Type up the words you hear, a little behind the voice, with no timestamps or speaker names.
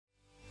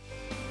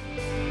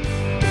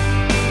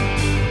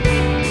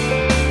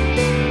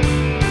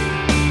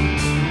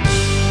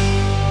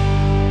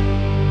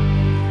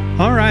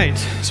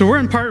So we're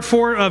in part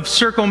 4 of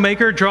Circle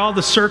Maker, Draw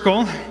the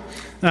Circle.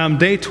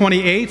 Day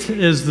 28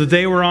 is the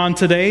day we're on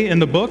today in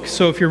the book.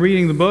 So if you're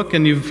reading the book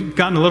and you've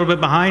gotten a little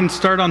bit behind,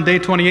 start on day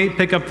 28,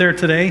 pick up there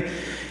today.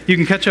 You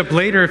can catch up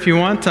later if you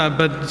want,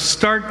 but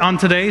start on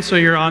today so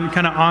you're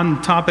kind of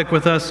on topic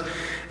with us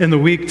in the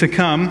week to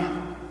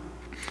come.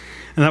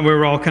 And that way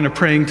we're all kind of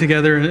praying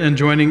together and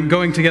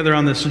going together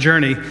on this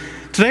journey.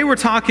 Today we're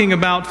talking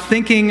about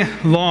thinking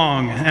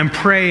long and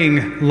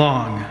praying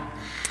long.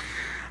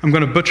 I'm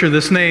going to butcher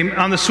this name.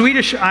 On the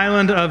Swedish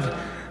island of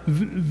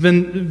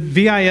Visingso,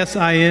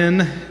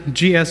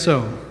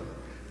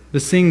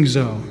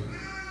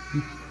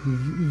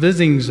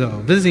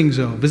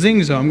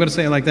 I'm going to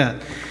say it like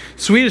that.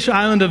 Swedish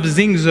island of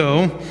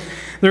Visingso,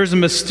 there's a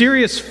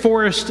mysterious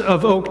forest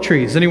of oak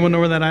trees. Anyone know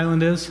where that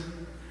island is?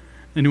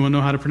 Anyone know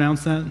how to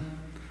pronounce that?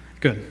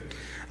 Good.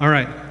 All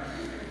right.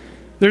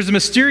 There's a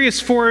mysterious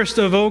forest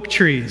of oak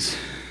trees.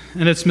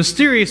 And it's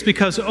mysterious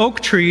because oak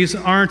trees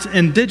aren't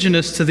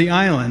indigenous to the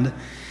island,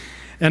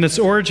 and its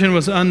origin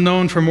was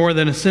unknown for more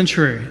than a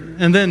century.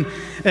 And then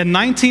in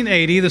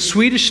 1980, the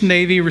Swedish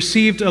Navy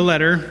received a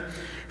letter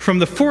from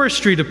the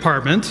Forestry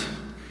Department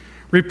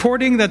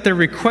reporting that their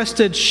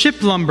requested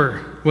ship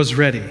lumber was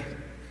ready.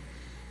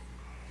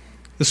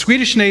 The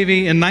Swedish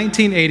Navy in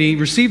 1980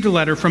 received a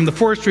letter from the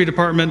Forestry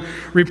Department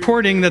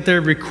reporting that their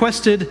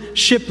requested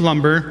ship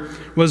lumber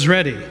was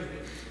ready.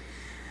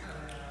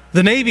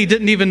 The Navy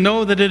didn't even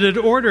know that it had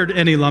ordered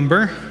any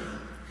lumber.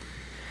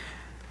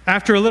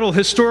 After a little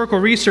historical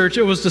research,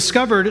 it was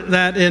discovered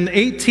that in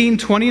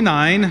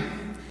 1829,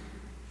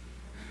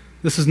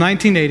 this is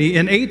 1980,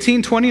 in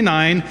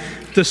 1829,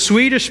 the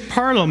Swedish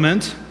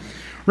Parliament,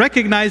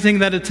 recognizing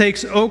that it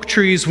takes oak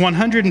trees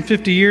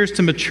 150 years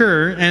to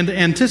mature and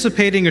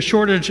anticipating a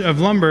shortage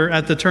of lumber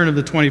at the turn of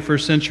the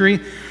 21st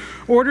century,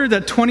 ordered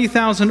that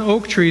 20,000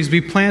 oak trees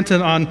be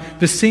planted on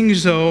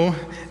Visingso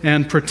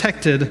and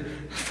protected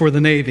for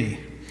the Navy.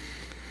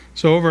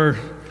 So over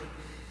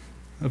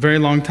a very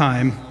long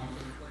time,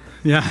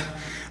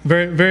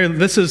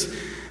 this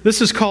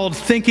is called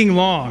thinking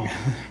long.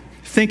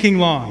 Thinking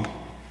long.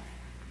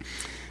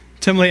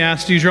 Tim Lee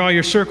asked, do you draw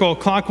your circle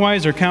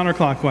clockwise or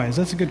counterclockwise?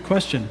 That's a good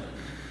question.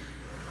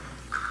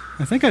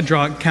 I think I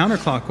draw it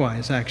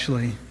counterclockwise,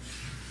 actually.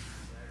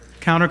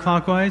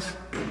 Counterclockwise?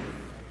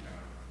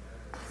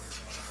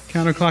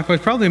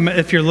 Counterclockwise. Probably,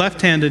 if you're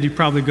left-handed, you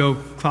probably go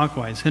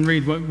clockwise.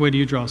 Henry, what way do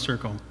you draw a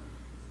circle?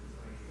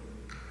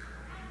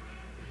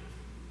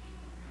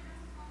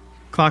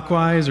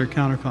 Clockwise or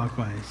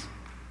counterclockwise?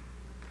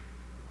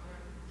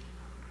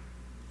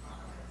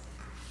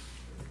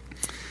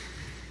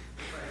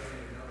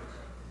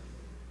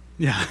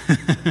 Yeah.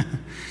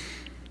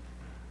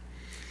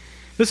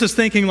 This is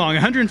thinking long.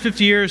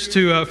 150 years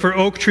for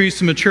oak trees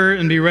to mature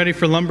and be ready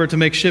for lumber to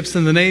make ships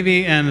in the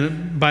Navy,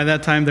 and by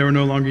that time they were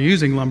no longer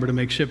using lumber to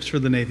make ships for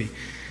the Navy.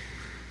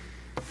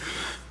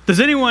 Does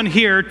anyone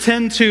here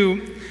tend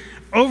to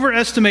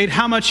overestimate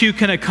how much you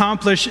can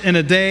accomplish in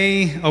a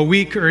day, a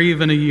week, or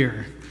even a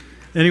year?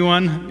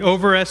 Anyone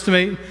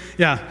overestimate?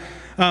 Yeah.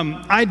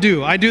 I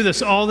do. I do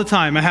this all the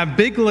time. I have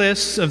big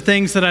lists of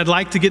things that I'd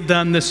like to get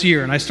done this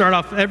year. And I start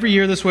off every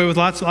year this way with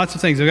lots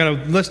of things. I've got a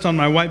list on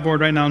my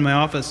whiteboard right now in my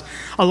office.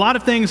 A lot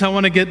of things I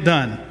want to get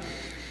done.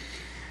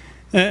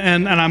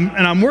 And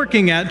I'm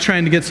working at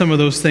trying to get some of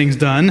those things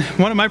done.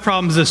 One of my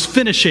problems is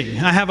finishing.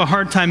 I have a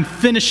hard time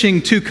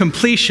finishing to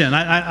completion.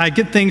 I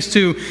get things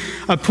to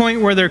a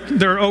point where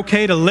they're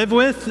okay to live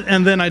with,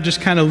 and then I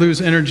just kind of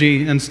lose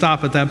energy and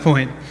stop at that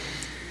point.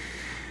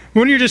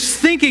 When you're just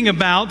thinking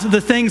about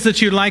the things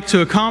that you'd like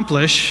to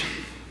accomplish,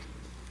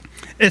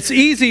 it's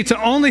easy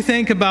to only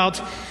think about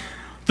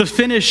the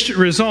finished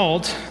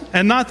result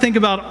and not think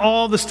about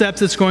all the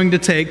steps it's going to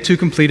take to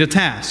complete a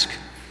task.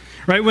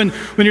 Right? When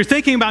you're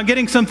thinking about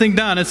getting something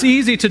done, it's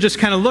easy to just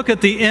kind of look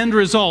at the end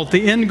result,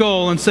 the end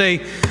goal, and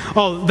say,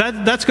 oh,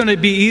 that's going to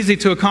be easy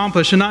to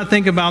accomplish, and not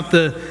think about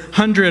the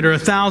 100 or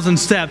 1,000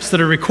 steps that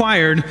are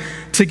required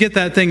to get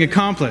that thing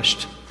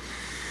accomplished.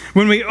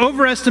 When we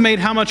overestimate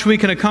how much we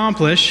can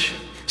accomplish,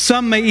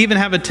 some may even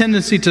have a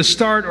tendency to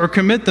start or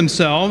commit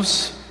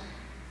themselves,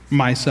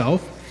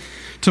 myself,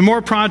 to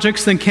more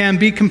projects than can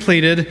be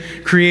completed,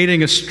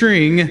 creating a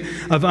string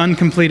of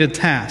uncompleted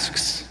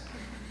tasks.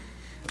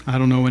 I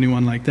don't know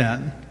anyone like that.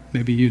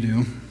 Maybe you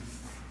do.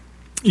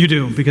 You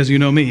do, because you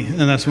know me, and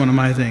that's one of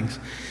my things.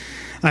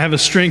 I have a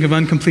string of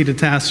uncompleted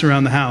tasks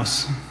around the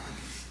house,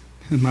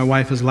 and my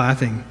wife is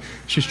laughing.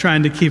 She's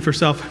trying to keep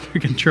herself under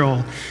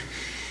control,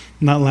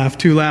 not laugh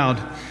too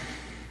loud.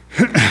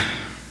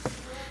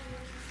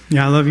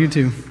 Yeah, I love you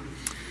too.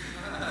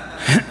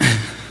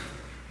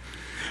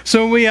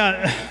 So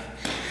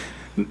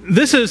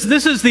This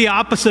is the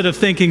opposite of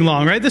thinking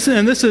long, right? This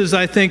is,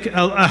 I think,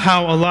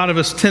 how a lot of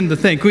us tend to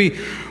think. We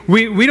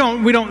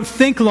don't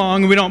think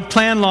long, we don't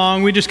plan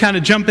long, we just kind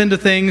of jump into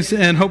things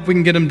and hope we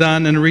can get them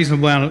done in a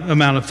reasonable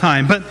amount of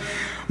time. But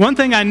one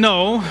thing I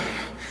know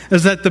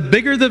is that the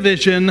bigger the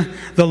vision,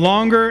 the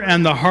longer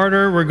and the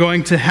harder we're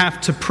going to have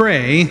to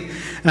pray,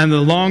 and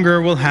the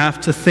longer we'll have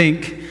to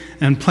think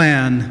and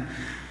plan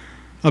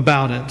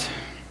about it.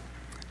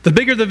 The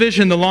bigger the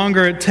vision, the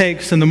longer it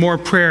takes and the more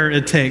prayer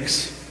it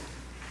takes.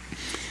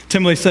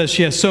 Timberly says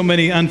she has so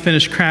many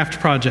unfinished craft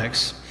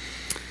projects.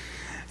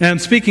 And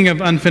speaking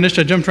of unfinished,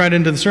 I jumped right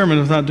into the sermon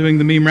without doing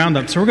the meme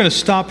roundup. So we're going to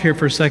stop here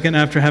for a second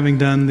after having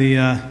done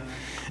the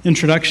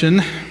introduction,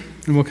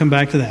 and we'll come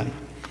back to that.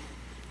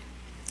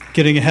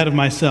 Getting ahead of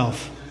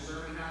myself.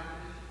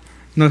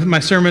 No, my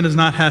sermon is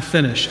not half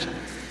finished.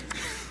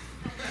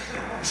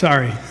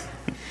 Sorry.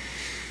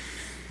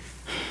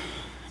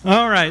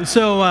 All right,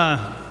 so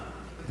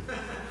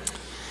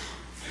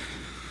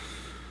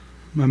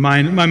my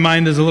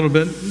mind is a little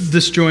bit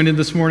disjointed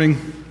this morning.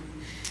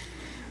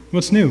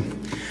 What's new?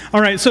 All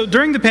right, so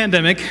during the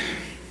pandemic,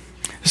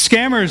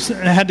 scammers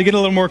had to get a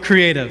little more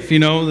creative. You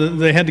know,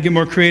 they had to get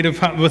more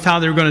creative with how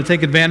they were going to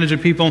take advantage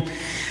of people.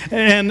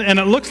 And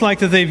it looks like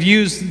that they've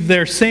used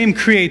their same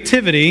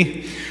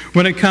creativity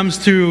when it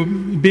comes to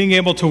being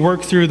able to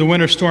work through the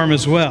winter storm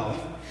as well.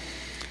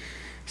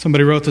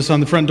 Somebody wrote this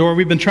on the front door.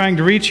 We've been trying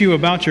to reach you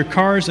about your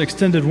car's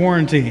extended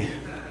warranty.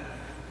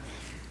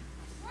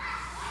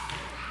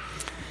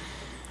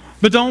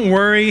 But don't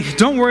worry,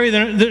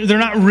 they're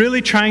not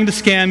really trying to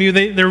scam you.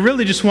 They're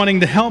really just wanting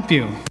to help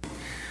you.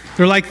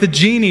 They're like the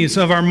genies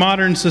of our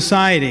modern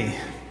society.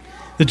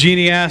 The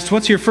genie asked,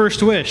 "What's your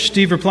first wish?"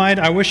 Steve replied,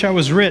 "I wish I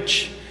was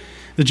rich."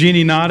 The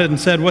genie nodded and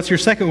said, "What's your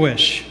second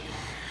wish?"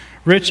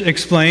 Rich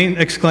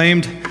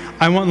exclaimed,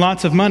 "I want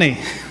lots of money."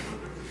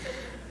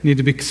 You need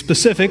to be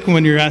specific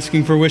when you're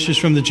asking for wishes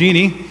from the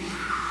genie.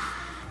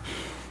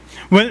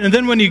 And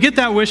then when you get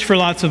that wish for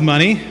lots of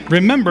money,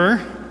 remember,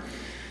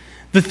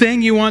 the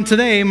thing you want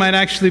today might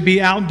actually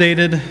be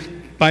outdated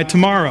by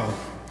tomorrow.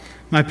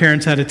 My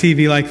parents had a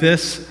TV like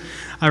this.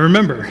 I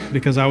remember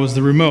because I was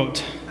the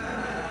remote.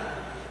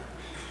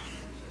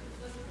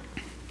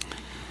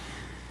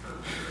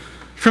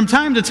 From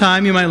time to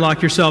time, you might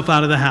lock yourself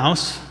out of the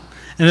house.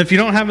 And if you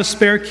don't have a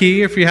spare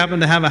key, if you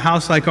happen to have a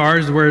house like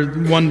ours where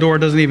one door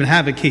doesn't even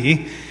have a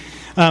key,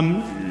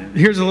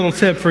 here's a little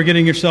tip for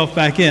getting yourself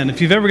back in.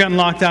 If you've ever gotten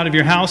locked out of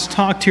your house,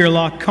 talk to your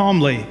lock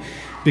calmly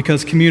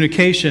because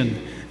communication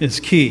is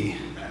key.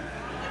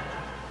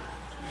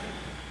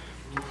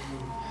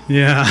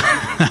 Yeah.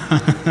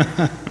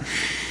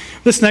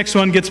 This next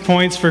one gets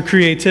points for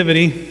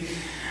creativity.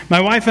 My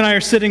wife and I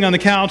are sitting on the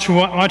couch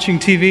watching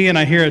TV, and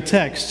I hear a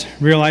text.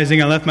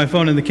 Realizing I left my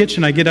phone in the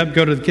kitchen, I get up,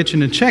 go to the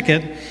kitchen, and check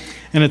it,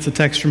 and it's a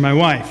text from my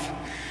wife.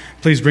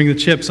 "Please bring the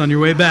chips on your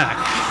way back."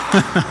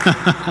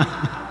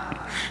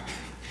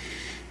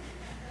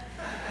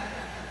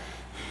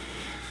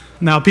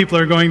 Now people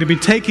are going to be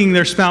taking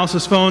their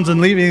spouse's phones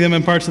and leaving them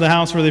in parts of the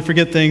house where they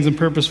forget things and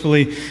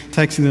purposefully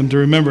texting them to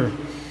remember.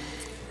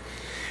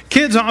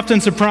 Kids often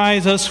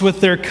surprise us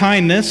with their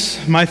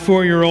kindness. My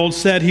 4-year-old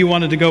said he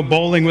wanted to go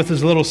bowling with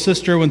his little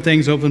sister when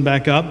things opened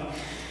back up.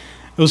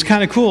 It was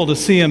kind of cool to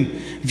see him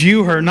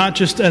view her not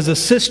just as a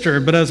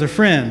sister, but as a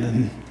friend.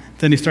 And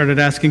then he started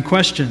asking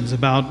questions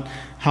about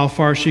how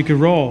far she could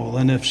roll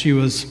and if she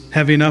was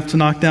heavy enough to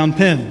knock down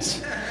pins.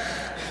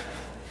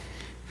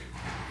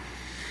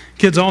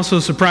 Kids also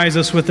surprise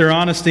us with their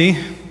honesty.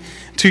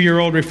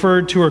 2-year-old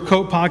referred to her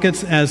coat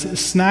pockets as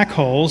snack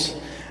holes,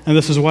 and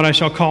this is what I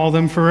shall call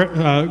them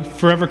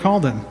forever call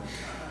them.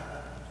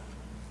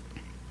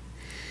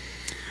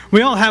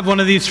 We all have one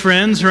of these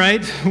friends,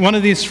 right? One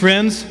of these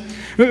friends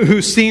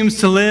who seems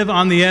to live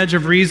on the edge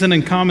of reason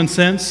and common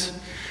sense.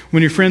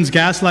 When your friend's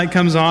gas light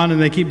comes on and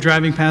they keep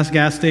driving past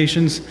gas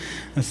stations,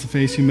 that's the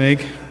face you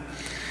make.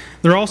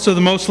 They're also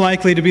the most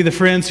likely to be the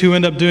friends who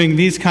end up doing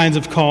these kinds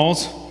of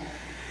calls.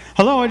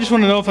 "Hello, I just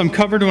want to know if I'm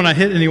covered when I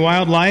hit any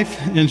wildlife."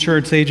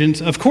 Insurance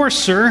agent: "Of course,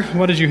 sir.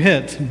 What did you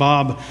hit?"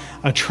 Bob: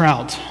 "A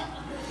trout."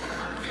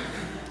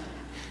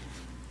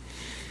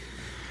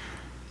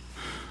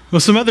 Well,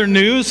 some other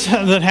news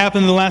that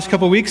happened in the last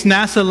couple of weeks.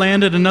 NASA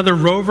landed another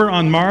rover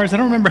on Mars. I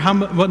don't remember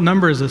what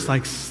number is this,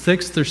 like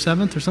 6th or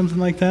 7th or something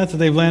like that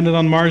they've landed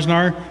on Mars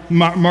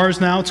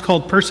now. It's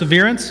called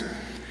Perseverance.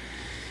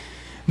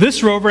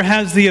 This rover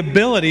has the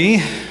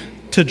ability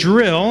to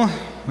drill.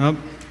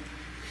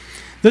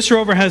 This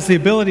rover has the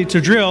ability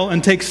to drill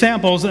and take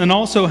samples, and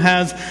also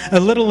has a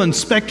little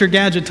Inspector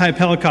Gadget type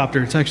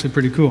helicopter. It's actually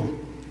pretty cool.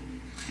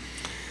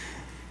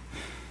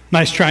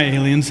 Nice try,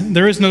 aliens.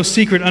 There is no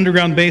secret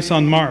underground base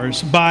on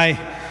Mars. By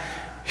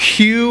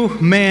Hugh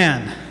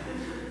Mann.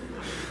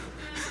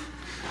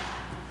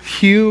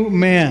 Hugh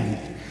Mann.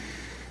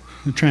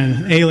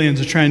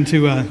 Aliens are trying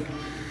to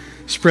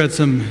spread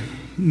some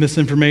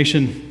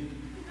misinformation.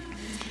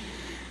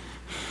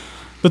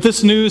 But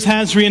this news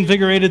has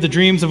reinvigorated the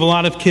dreams of a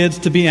lot of kids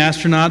to be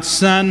astronauts.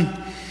 "Son,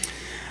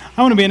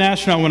 I want to be an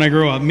astronaut when I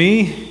grow up."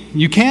 "Me?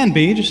 You can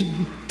be, just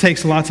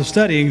takes lots of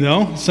studying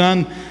though."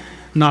 "Son,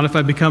 not if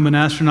I become an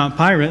astronaut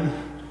pirate."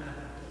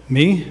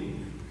 "Me?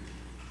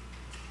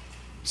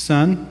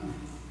 Son?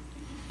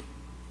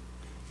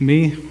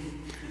 Me?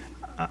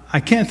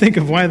 I can't think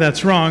of why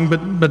that's wrong,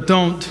 but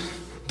don't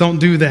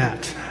do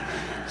that."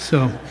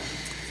 So,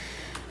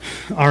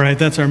 all right,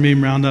 that's our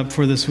meme roundup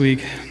for this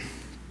week.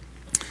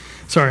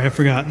 Sorry, I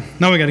forgot.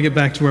 Now we got to get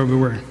back to where we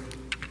were.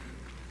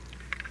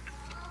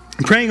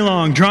 praying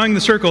long, drawing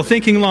the circle,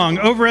 thinking long,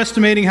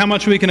 overestimating how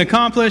much we can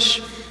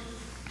accomplish,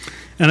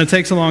 and it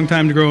takes a long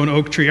time to grow an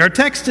oak tree. Our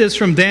text is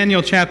from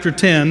Daniel chapter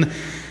 10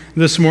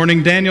 this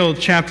morning. Daniel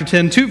chapter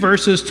 10, 2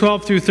 verses,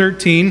 12 through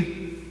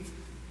 13.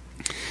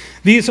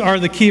 These are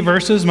the key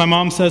verses. My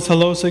mom says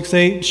hello,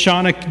 6-8.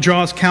 Shauna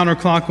draws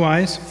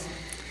counterclockwise.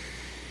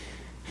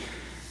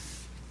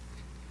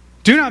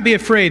 Do not be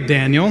afraid,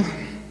 Daniel.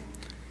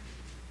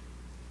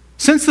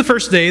 Since the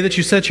first day that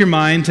you set your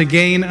mind to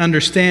gain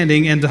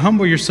understanding and to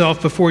humble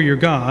yourself before your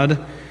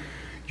God,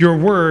 your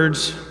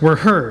words were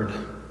heard,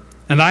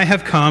 and I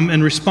have come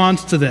in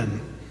response to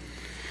them.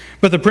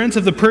 But the prince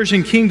of the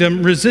Persian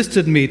kingdom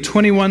resisted me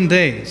 21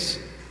 days.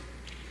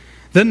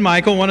 Then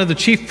Michael, one of the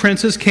chief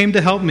princes, came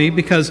to help me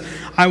because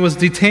I was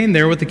detained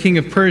there with the king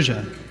of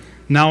Persia.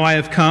 Now I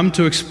have come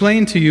to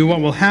explain to you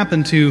what will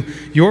happen to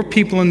your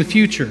people in the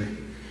future,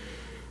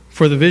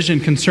 for the vision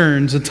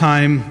concerns a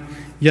time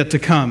yet to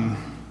come.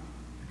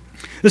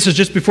 This is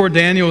just before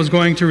Daniel was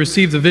going to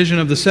receive the vision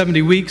of the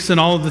 70 weeks and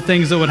all of the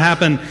things that would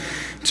happen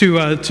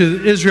to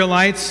the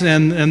Israelites,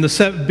 and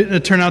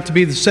it turned out to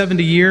be the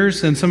 70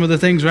 years, and some of the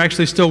things are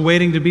actually still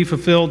waiting to be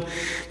fulfilled.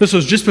 This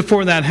was just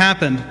before that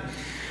happened.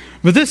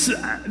 But this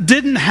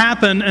didn't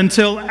happen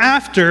until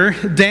after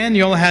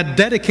Daniel had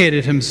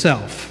dedicated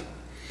himself.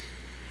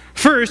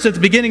 First, at the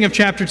beginning of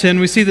chapter 10,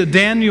 we see that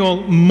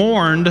Daniel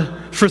mourned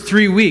for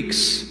 3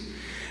 weeks.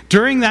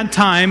 During that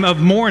time of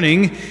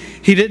mourning,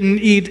 he didn't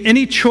eat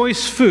any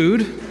choice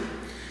food.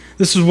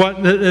 This is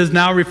what is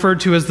now referred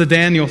to as the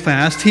Daniel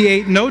fast. He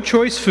ate no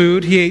choice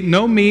food. He ate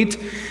no meat,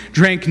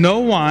 drank no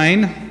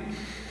wine,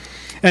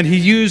 and he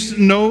used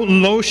no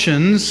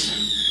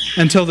lotions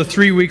until the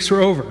 3 weeks were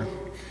over.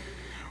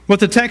 What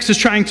the text is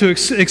trying to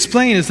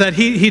explain is that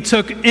he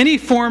took any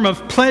form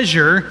of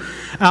pleasure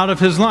out of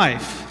his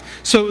life.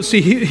 So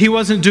see, he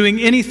wasn't doing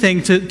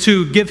anything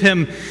to give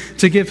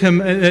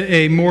him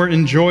a more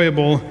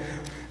enjoyable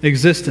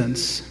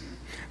existence.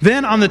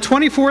 Then on the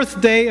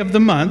 24th day of the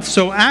month,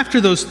 so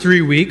after those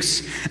 3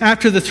 weeks,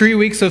 after the 3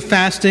 weeks of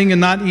fasting and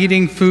not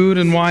eating food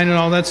and wine and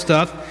all that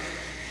stuff,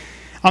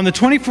 on the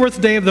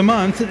 24th day of the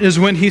month is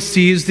when he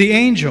sees the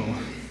angel.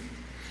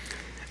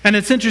 And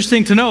it's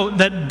interesting to note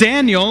that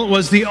Daniel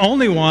was the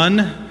only one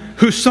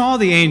who saw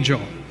the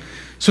angel.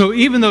 So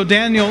even though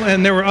Daniel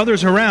and there were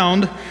others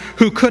around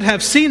who could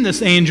have seen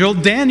this angel,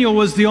 Daniel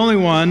was the only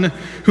one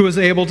who was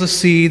able to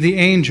see the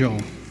angel.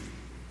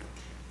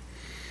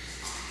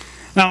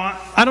 Now,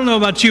 I don't know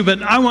about you,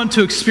 but I want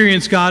to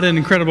experience God in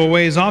incredible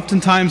ways.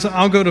 Oftentimes,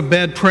 I'll go to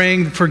bed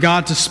praying for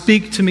God to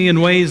speak to me in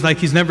ways like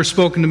He's never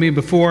spoken to me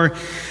before.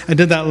 I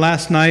did that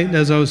last night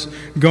as I was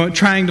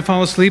trying to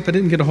fall asleep. I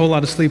didn't get a whole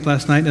lot of sleep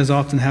last night, as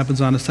often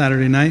happens on a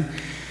Saturday night.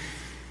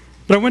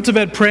 But I went to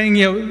bed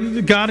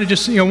praying, God, I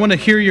just want to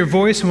hear your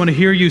voice. I want to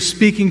hear you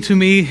speaking to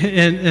me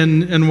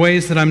in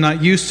ways that I'm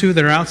not used to,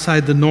 that are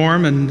outside the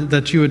norm, and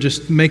that you would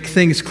just make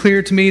things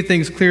clear to me,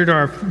 things clear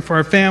to for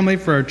our family,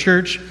 for our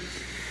church.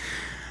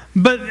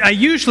 But I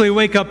usually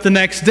wake up the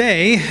next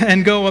day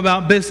and go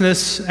about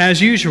business as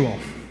usual.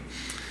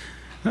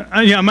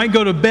 I might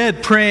go to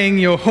bed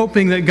praying,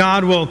 hoping that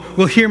God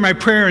will hear my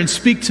prayer and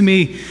speak to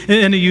me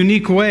in a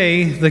unique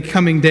way the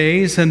coming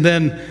days. And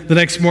then the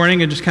next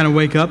morning I just kind of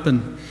wake up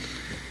and,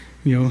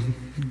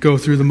 go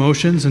through the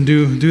motions and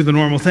do the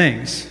normal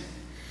things.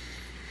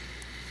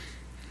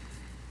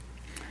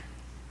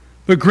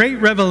 But great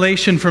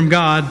revelation from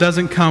God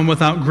doesn't come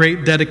without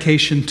great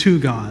dedication to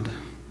God.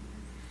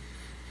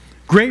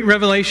 Great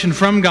revelation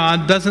from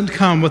God doesn't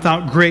come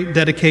without great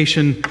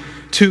dedication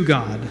to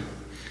God.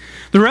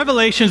 The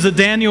revelations that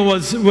Daniel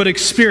would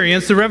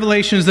experience, the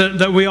revelations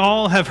that we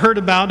all have heard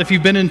about, if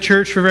you've been in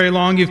church for very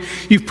long,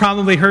 you've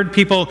probably heard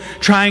people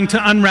trying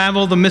to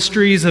unravel the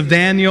mysteries of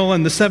Daniel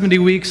and the 70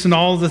 weeks and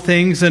all of the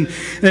things.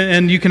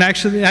 And you can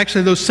actually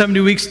those 70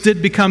 weeks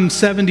did become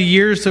 70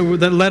 years that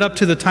led up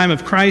to the time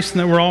of Christ,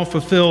 and that were all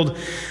fulfilled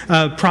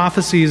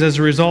prophecies as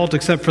a result,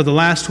 except for the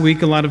last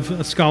week. A lot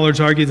of scholars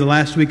argue the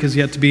last week is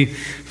yet to be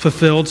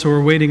fulfilled, so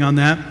we're waiting on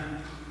that.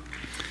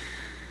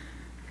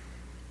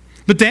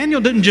 But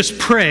Daniel didn't just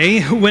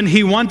pray when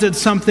he wanted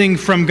something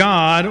from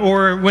God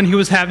or when he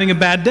was having a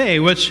bad day,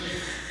 which,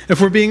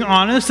 if we're being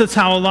honest, that's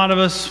how a lot of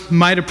us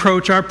might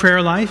approach our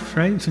prayer life,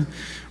 right?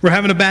 We're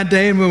having a bad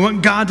day and we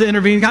want God to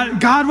intervene.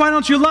 God, why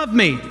don't you love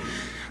me?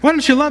 Why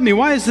don't you love me?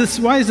 Why is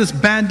this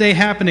bad day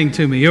happening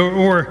to me?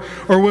 Or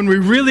when we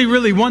really,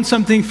 really want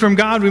something from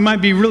God, we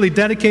might be really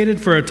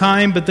dedicated for a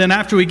time, but then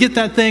after we get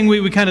that thing,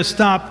 we kind of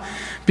stop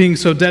being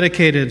so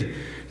dedicated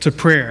to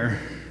prayer.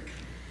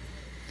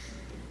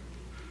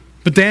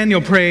 But Daniel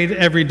prayed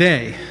every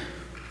day.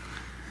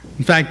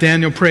 In fact,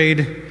 Daniel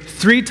prayed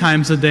 3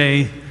 times a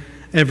day,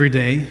 every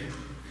day.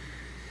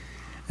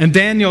 And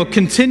Daniel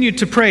continued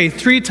to pray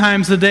 3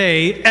 times a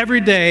day,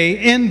 every day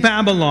in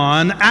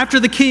Babylon, after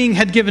the king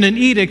had given an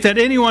edict that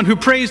anyone who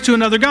prays to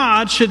another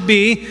god should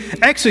be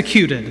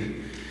executed.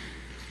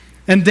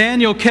 And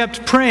Daniel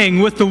kept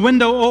praying with the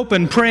window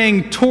open,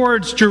 praying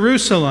towards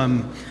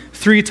Jerusalem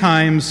 3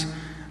 times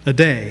a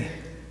day.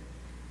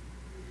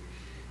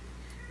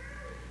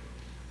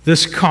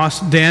 This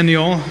cost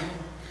Daniel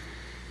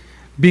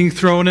being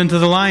thrown into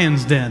the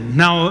lion's den.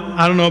 Now,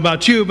 I don't know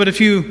about you, but if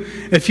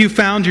you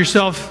found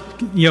yourself,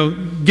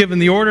 given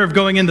the order of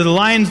going into the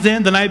lion's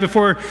den the night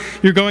before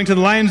you're going to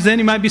the lion's den,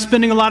 you might be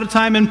spending a lot of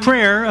time in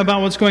prayer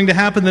about what's going to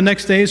happen the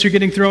next day as you're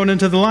getting thrown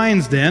into the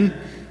lion's den.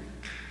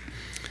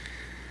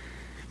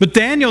 But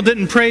Daniel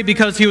didn't pray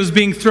because he was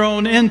being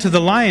thrown into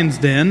the lion's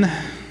den.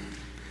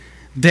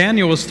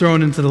 Daniel was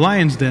thrown into the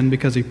lion's den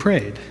because he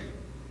prayed.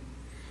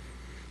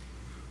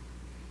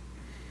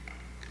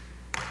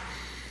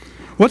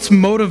 What's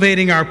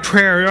motivating our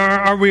prayer?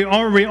 Are we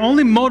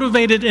only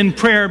motivated in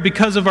prayer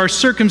because of our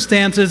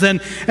circumstances and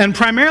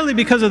primarily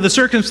because of the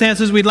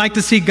circumstances we'd like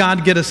to see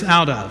God get us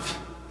out of?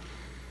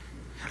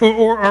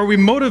 Or are we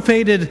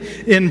motivated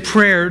in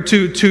prayer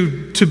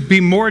to be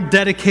more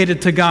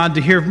dedicated to God,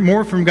 to hear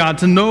more from God,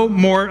 to know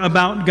more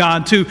about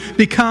God, to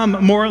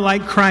become more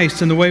like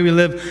Christ in the way we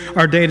live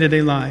our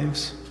day-to-day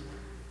lives?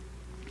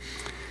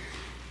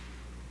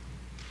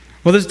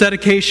 Well, this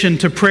dedication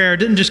to prayer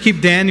didn't just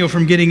keep Daniel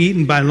from getting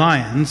eaten by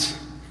lions.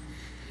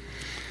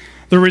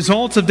 The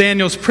results of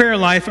Daniel's prayer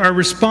life are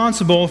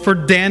responsible for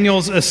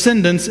Daniel's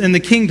ascendance in the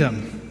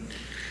kingdom.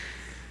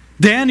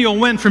 Daniel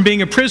went from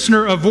being a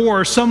prisoner of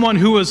war, someone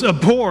who was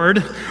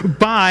abhorred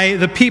by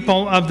the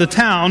people of the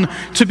town,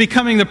 to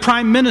becoming the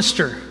prime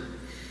minister.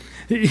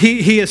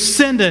 He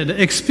ascended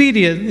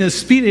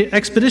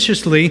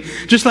expeditiously,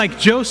 just like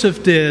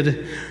Joseph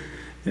did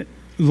a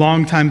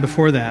long time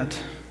before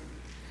that.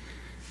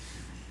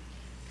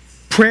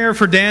 Prayer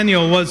for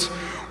Daniel was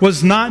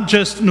not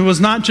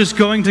just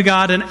going to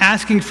God and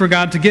asking for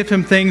God to give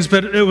him things,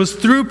 but it was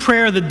through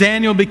prayer that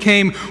Daniel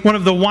became one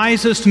of the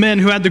wisest men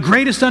who had the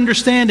greatest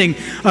understanding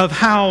of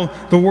how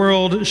the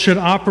world should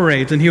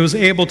operate. And he was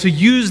able to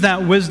use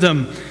that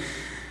wisdom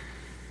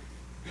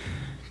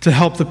to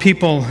help the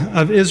people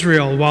of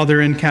Israel while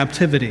they're in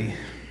captivity.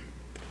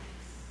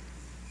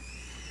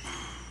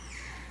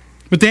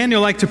 But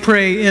Daniel liked to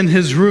pray in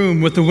his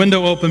room with the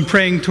window open,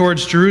 praying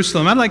towards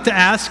Jerusalem. I'd like to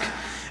ask,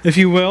 if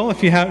you will,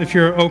 if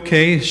you're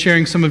okay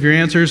sharing some of your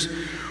answers,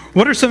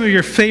 what are some of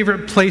your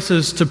favorite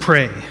places to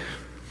pray?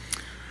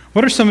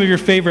 What are some of your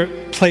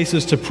favorite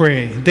places to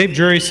pray? Dave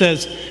Jury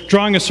says,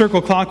 drawing a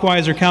circle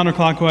clockwise or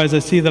counterclockwise, I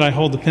see that I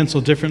hold the pencil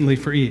differently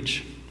for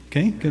each.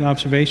 Okay, good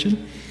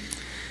observation.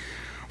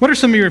 What are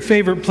some of your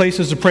favorite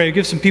places to pray?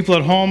 Give some people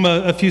at home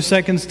a few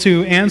seconds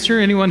to answer.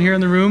 Anyone here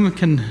in the room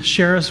can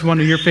share us one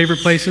of your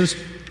favorite places?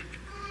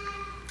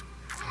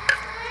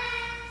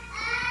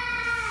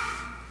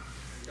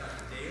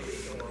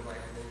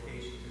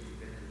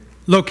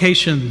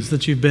 Locations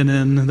that you've been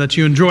in, that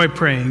you enjoy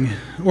praying,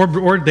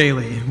 or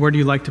daily. Where do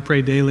you like to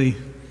pray daily?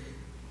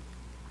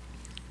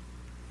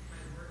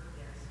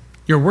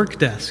 Your work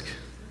desk.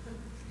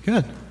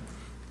 Good.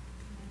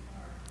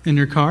 In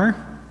your car?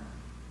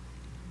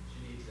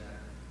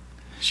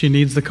 She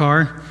needs the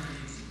car?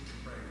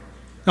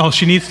 Oh,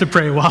 she needs to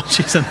pray while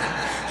she's in.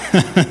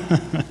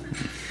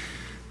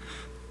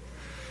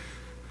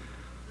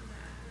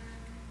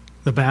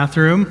 The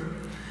bathroom?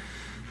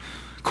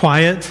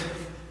 Quiet?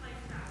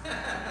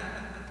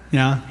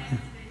 Yeah.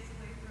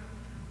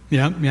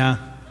 Yeah.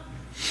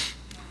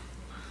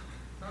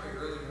 Probably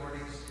early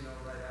mornings,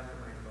 right after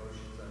my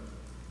devotions, I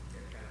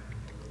get kind of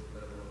a little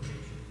bit of a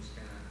location,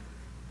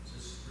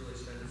 just really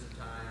spending some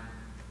time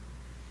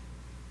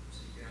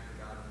seeking after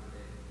God for the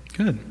day.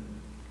 Good.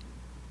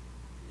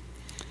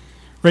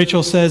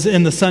 Rachel says,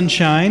 in the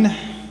sunshine.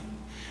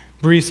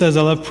 Bree says,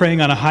 I love praying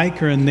on a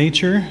hike or in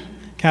nature.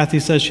 Kathy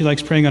says she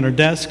likes praying on her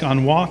desk,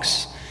 on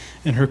walks,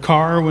 in her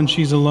car when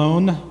she's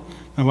alone.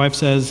 My wife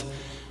says,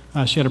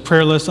 she had a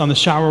prayer list on the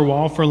shower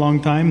wall for a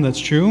long time. That's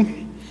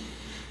true.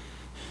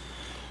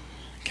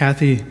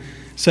 Kathy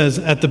says,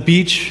 at the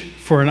beach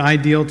for an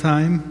ideal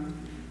time.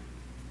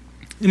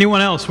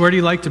 Anyone else? Where do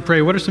you like to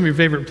pray? What are some of your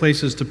favorite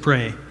places to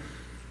pray? I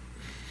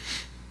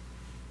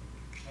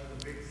have a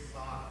big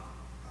soft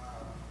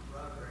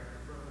rug right in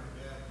front of my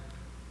bed.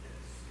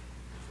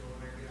 So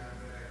when I get out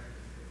of bed,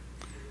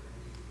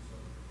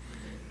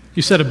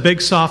 You said a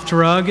big soft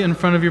rug in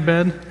front of your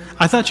bed?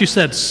 I thought you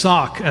said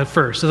sock at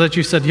first. I thought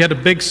you said you had a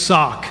big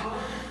sock.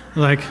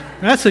 Like,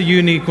 that's a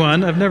unique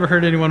one. I've never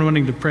heard anyone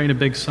wanting to pray in a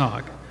big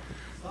sock.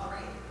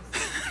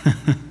 Do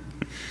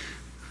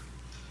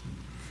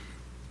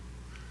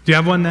you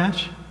have one,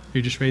 Nash?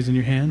 You're just raising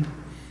your hand?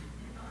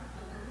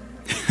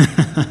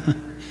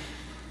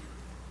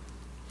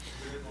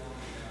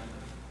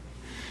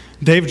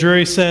 Dave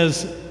Drury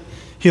says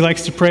he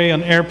likes to pray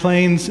on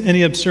airplanes,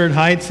 any absurd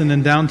heights, and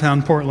in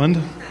downtown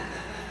Portland.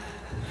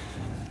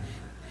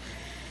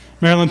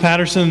 Marilyn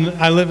Patterson,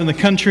 I live in the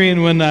country,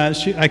 and when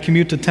I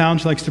commute to town,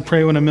 she likes to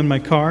pray when I'm in my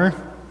car.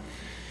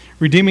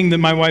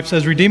 My wife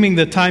says, redeeming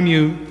the time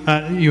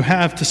you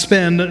have to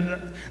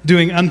spend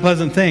doing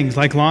unpleasant things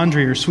like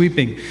laundry or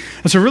sweeping.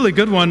 That's a really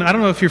good one. I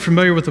don't know if you're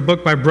familiar with the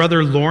book by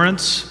Brother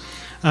Lawrence.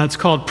 It's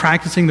called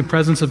Practicing the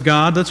Presence of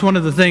God. That's one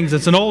of the things.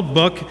 It's an old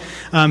book.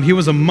 He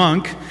was a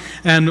monk,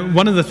 and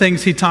one of the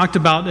things he talked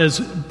about is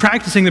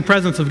practicing the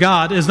presence of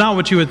God is not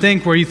what you would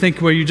think, where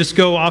you just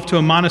go off to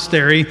a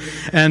monastery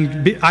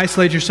and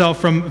isolate yourself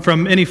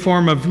from any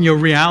form of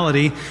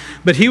reality.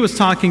 But he was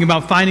talking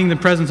about finding the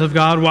presence of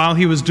God while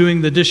he was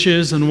doing the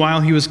dishes and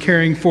while he was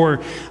caring for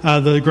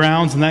the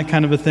grounds and that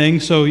kind of a thing.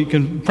 So you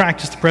can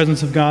practice the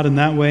presence of God in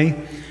that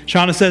way.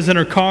 Shauna says in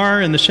her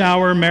car, in the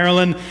shower.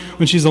 Marilyn,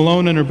 when she's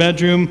alone in her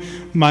bedroom.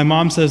 My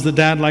mom says that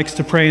Dad likes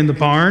to pray in the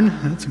barn.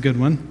 That's a good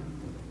one.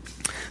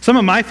 Some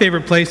of my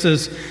favorite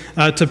places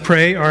to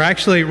pray are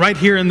actually right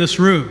here in this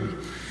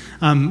room.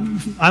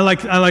 I've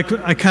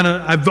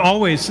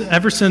always,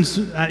 ever since,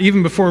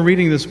 even before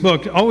reading this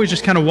book, always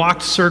just kind of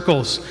walked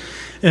circles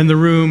in the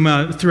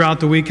room throughout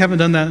the week. Haven't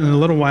done that in a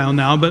little while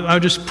now, but I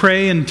would just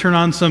pray and turn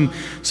on some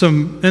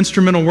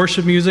instrumental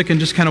worship music and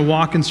just kind of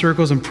walk in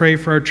circles and pray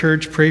for our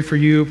church, pray for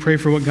you, pray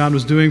for what God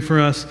was doing for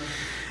us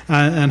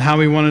and how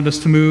He wanted us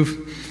to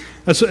move.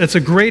 It's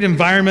a great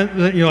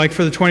environment, like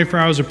for the 24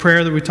 hours of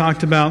prayer that we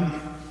talked about.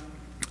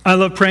 I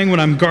love praying when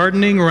I'm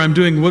gardening or I'm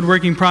doing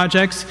woodworking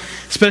projects,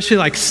 especially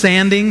like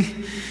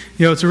sanding.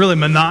 It's a really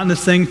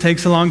monotonous thing,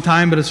 takes a long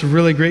time, but it's a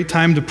really great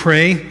time to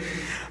pray.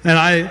 And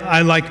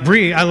I like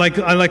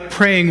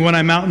praying when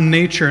I'm out in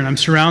nature and I'm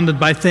surrounded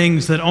by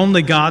things that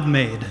only God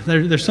made.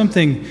 There's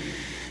something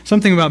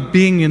about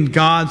being in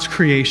God's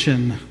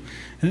creation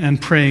and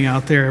praying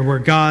out there where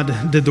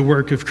God did the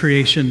work of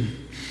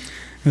creation.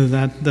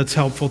 That's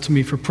helpful to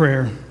me for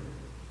prayer.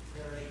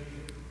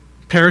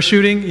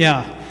 Parachuting?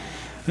 Yeah.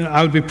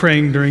 I would be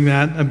praying during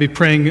that. I'd be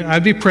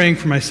praying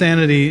for my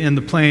sanity in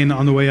the plane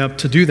on the way up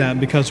to do that,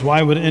 because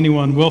why would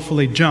anyone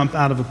willfully jump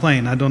out of a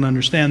plane? I don't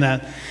understand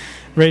that.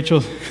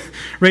 Rachel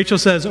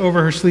says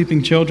over her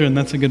sleeping children.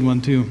 That's a good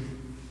one too.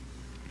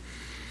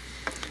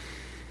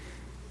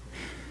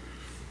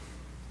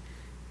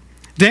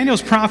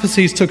 Daniel's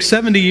prophecies took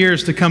 70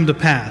 years to come to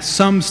pass.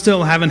 Some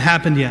still haven't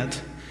happened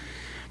yet.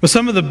 But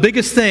some of the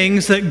biggest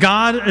things that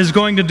God is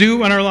going to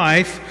do in our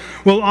life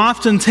will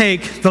often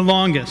take the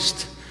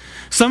longest.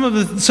 Some of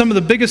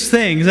the biggest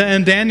things,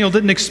 and Daniel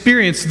didn't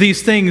experience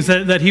these things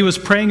that he was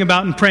praying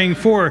about and praying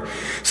for.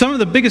 Some of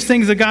the biggest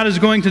things that God is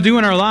going to do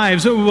in our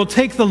lives, it will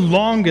take the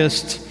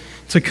longest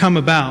to come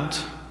about.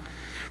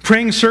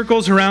 Praying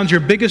circles around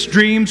your biggest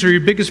dreams or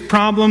your biggest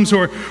problems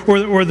or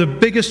the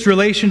biggest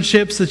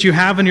relationships that you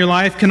have in your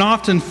life can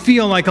often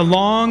feel like a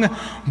long,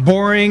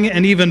 boring,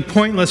 and even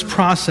pointless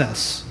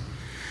process.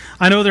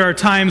 I know there are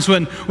times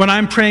when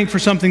I'm praying for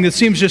something that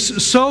seems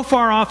just so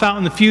far off out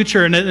in the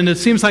future and it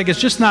seems like it's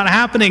just not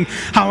happening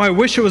how I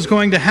wish it was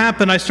going to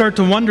happen. I start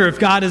to wonder if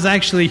God is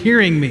actually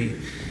hearing me.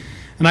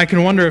 And I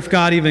can wonder if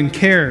God even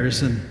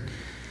cares. And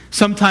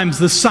sometimes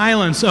the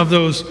silence of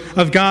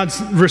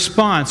God's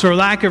response or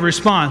lack of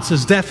response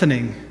is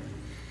deafening.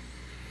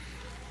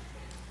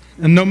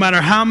 And no matter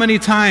how many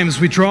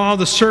times we draw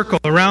the circle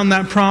around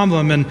that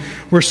problem and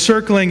we're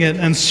circling it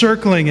and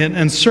circling it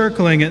and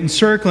circling it and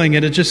circling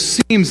it, it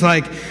just seems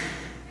like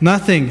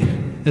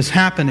nothing is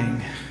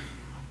happening.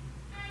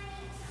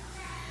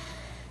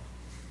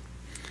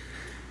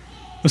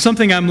 But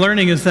something I'm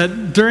learning is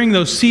that during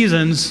those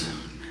seasons,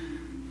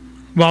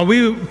 while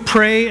we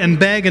pray and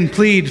beg and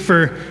plead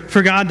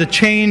for God to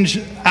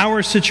change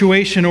our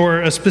situation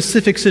or a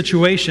specific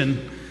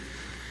situation,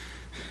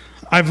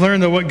 I've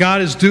learned that what God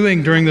is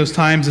doing during those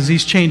times is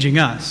He's changing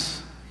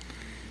us.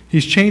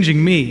 He's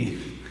changing me.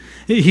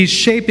 He's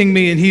shaping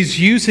me, and He's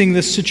using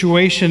this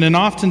situation, and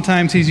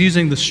oftentimes He's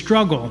using the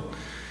struggle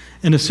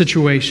in a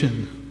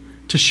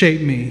situation to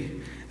shape me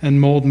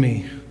and mold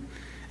me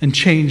and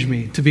change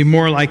me to be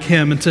more like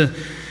Him, and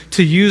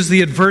to use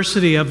the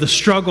adversity of the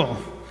struggle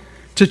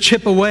to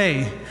chip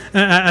away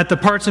at the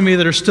parts of me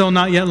that are still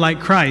not yet like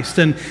Christ,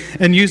 and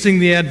using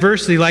the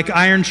adversity like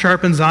iron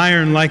sharpens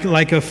iron,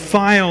 like a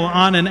file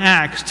on an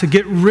axe, to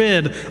get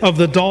rid of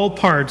the dull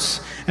parts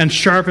and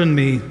sharpen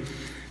me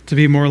to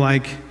be more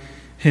like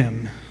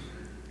Him.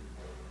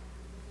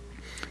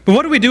 But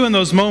what do we do in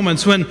those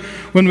moments when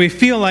we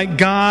feel like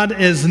God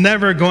is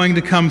never going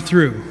to come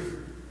through?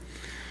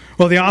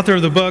 Well, the author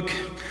of the book,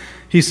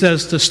 he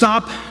says to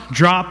stop,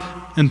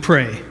 drop, and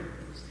pray.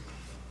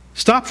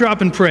 Stop, drop,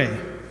 and pray.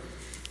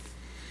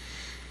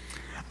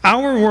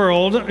 Our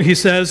world, he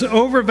says,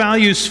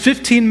 overvalues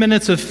 15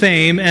 minutes of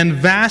fame and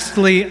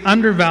vastly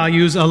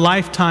undervalues a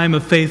lifetime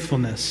of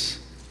faithfulness.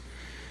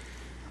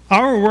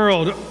 Our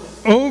world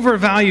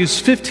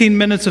overvalues 15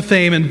 minutes of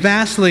fame and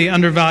vastly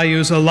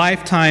undervalues a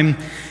lifetime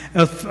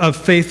of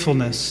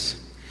faithfulness.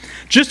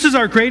 Just as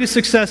our greatest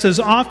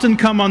successes often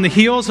come on the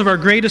heels of our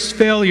greatest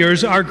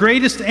failures, our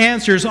greatest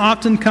answers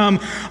often come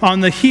on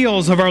the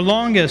heels of our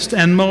longest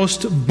and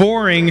most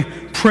boring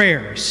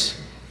prayers.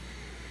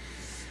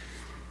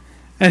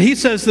 And he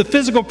says the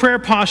physical prayer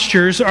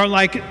postures are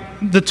like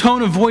the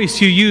tone of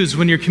voice you use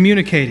when you're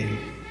communicating.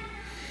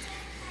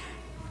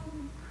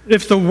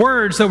 If the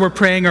words that we're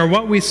praying are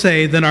what we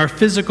say, then our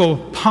physical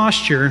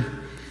posture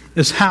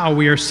is how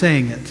we are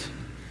saying it.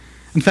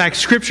 In fact,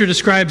 Scripture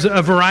describes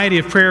a variety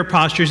of prayer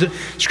postures.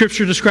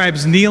 Scripture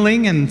describes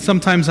kneeling, and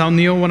sometimes I'll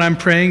kneel when I'm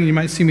praying. You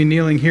might see me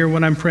kneeling here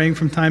when I'm praying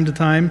from time to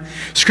time.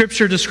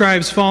 Scripture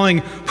describes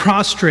falling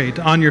prostrate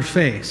on your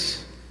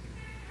face.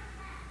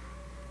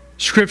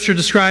 Scripture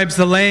describes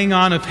the laying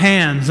on of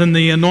hands and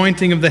the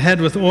anointing of the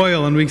head with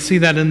oil, and we see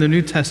that in the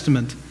New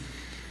Testament.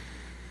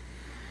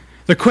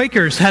 The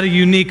Quakers had a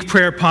unique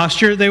prayer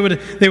posture. They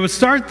would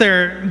start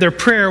their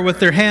prayer with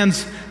their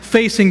hands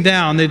facing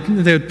down. They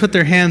would put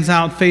their hands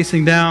out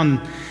facing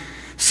down,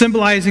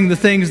 symbolizing the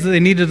things that they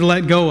needed to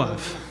let go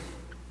of,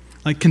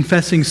 like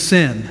confessing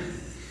sin,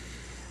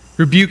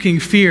 rebuking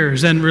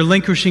fears, and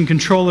relinquishing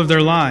control of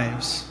their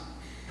lives.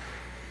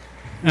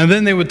 And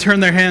then they would turn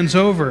their hands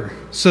over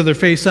so they're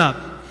face up,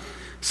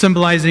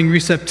 symbolizing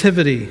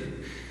receptivity,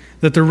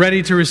 that they're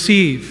ready to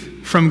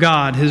receive from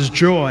God His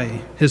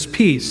joy, His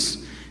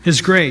peace,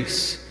 His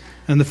grace,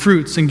 and the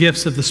fruits and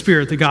gifts of the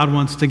Spirit that God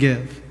wants to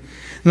give.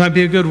 It might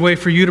be a good way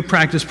for you to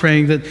practice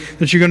praying,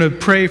 that you're going to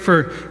pray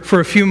for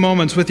a few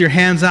moments with your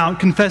hands out,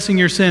 confessing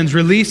your sins,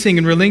 releasing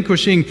and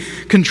relinquishing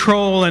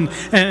control,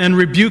 and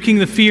rebuking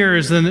the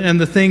fears and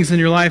the things in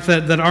your life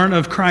that aren't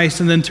of Christ,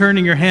 and then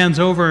turning your hands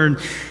over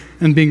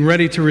and being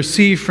ready to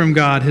receive from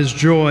God His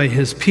joy,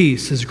 His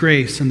peace, His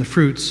grace, and the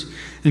fruits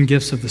and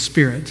gifts of the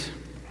Spirit.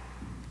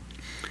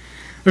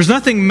 There's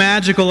nothing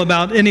magical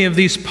about any of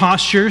these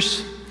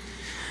postures.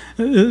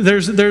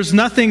 There's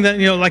nothing that,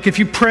 like if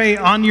you pray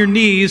on your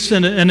knees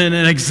in an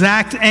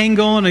exact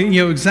angle and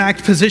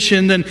exact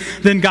position,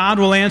 then God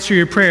will answer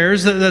your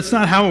prayers. That's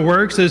not how it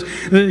works.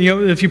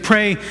 If you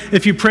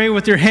pray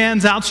with your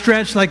hands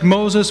outstretched like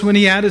Moses when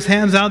he had his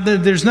hands out,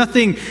 there's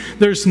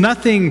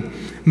nothing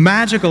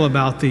magical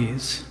about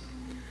these.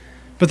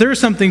 But there is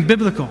something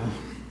biblical.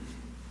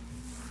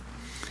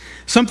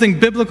 Something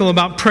biblical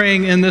about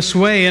praying in this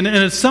way, and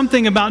it's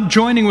something about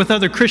joining with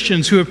other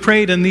Christians who have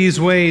prayed in these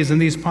ways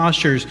and these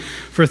postures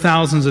for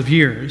thousands of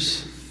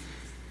years.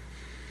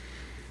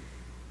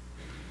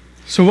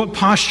 So what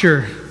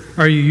posture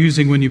are you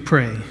using when you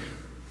pray?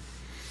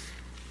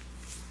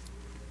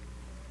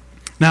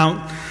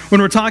 Now,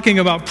 when we're talking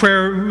about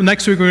prayer,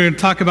 next week we're going to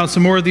talk about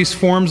some more of these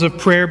forms of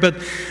prayer,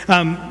 but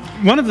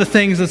one of the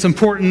things that's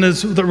important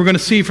is that we're going to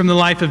see from the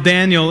life of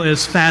Daniel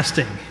is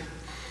fasting.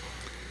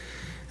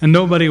 And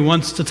nobody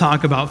wants to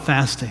talk about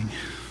fasting.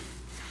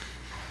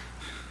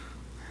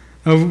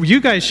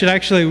 You guys should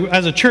actually,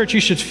 as a church,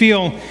 you should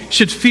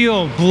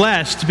feel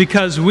blessed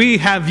because we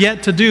have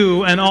yet to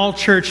do an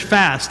all-church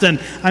fast. And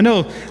I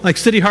know, like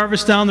City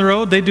Harvest down the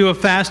road, they do a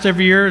fast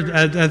every year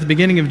at the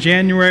beginning of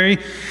January.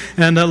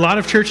 And a lot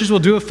of churches will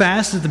do a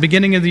fast at the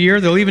beginning of the year.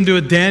 They'll even do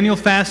a Daniel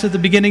fast at the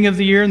beginning of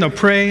the year, and they'll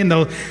pray, and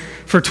they'll,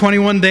 for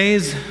 21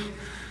 days,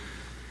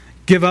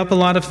 give up a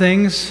lot of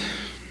things.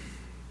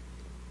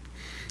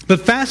 But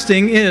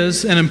fasting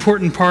is an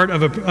important part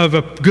of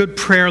a good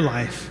prayer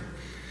life.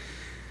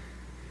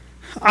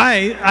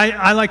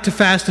 I like to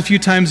fast a few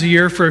times a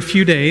year for a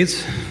few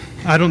days.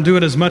 I don't do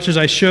it as much as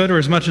I should or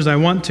as much as I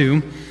want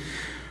to.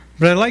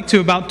 But I like to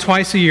about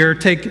twice a year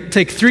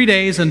take 3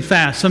 days and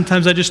fast.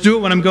 Sometimes I just do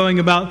it when I'm going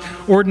about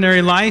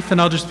ordinary life,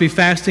 and I'll just be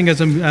fasting as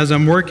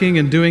I'm working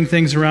and doing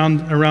things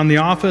around the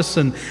office.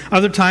 And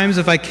other times,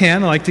 if I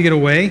can, I like to get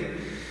away.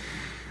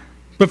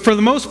 But for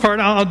the most part,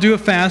 I'll do a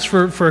fast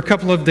for a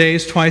couple of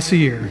days twice a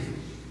year.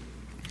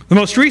 The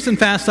most recent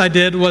fast I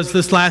did was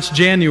this last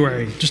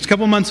January, just a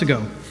couple months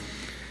ago.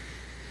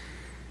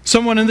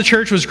 Someone in the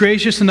church was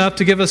gracious enough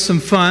to give us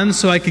some funds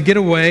so I could get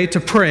away to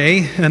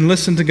pray and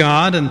listen to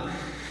God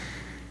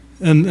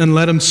and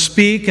let Him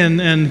speak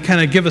and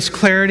kind of give us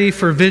clarity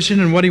for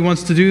vision and what He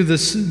wants to do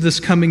this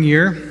coming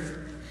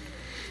year.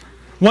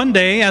 One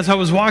day, as I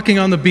was walking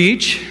on the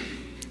beach,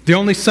 the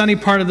only sunny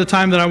part of the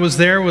time that I was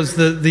there was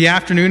the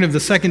afternoon of the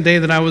second day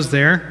that I was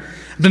there.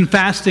 I've been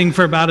fasting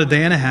for about a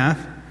day and a half.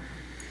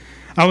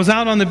 I was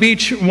out on the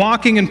beach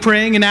walking and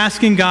praying and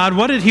asking God,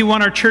 what did He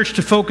want our church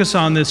to focus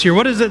on this year?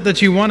 What is it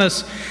that You want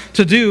us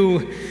to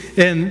do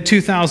in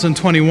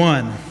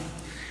 2021?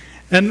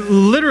 And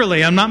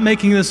literally, I'm not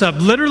making this up,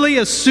 literally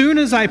as soon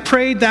as I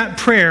prayed that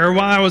prayer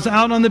while I was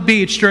out on the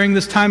beach during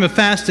this time of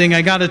fasting,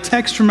 I got a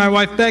text from my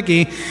wife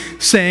Becky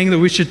saying that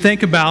we should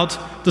think about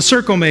the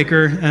circle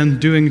maker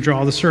and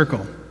draw the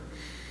circle.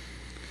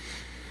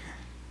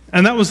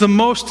 And that was the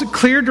most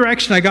clear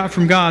direction I got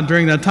from God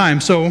during that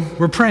time. So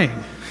we're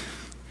praying.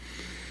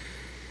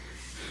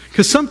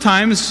 Because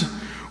sometimes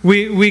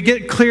we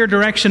get clear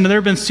direction, and there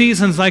have been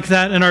seasons like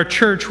that in our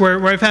church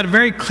where I've had a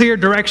very clear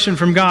direction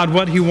from God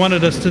what He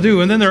wanted us to do.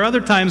 And then there are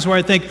other times where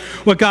I think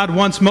what God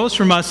wants most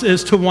from us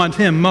is to want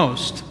Him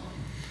most.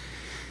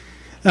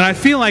 And I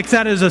feel like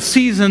that is a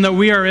season that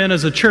we are in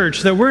as a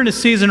church, that we're in a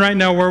season right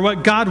now where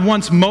what God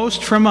wants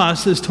most from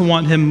us is to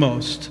want Him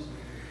most.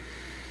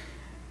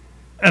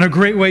 And a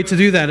great way to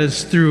do that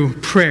is through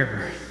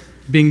prayer,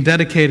 being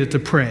dedicated to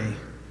pray.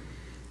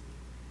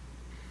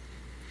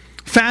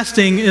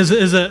 Fasting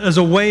is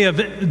a way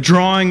of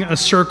drawing a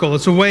circle.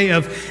 It's a way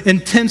of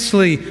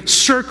intensely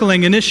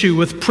circling an issue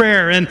with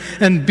prayer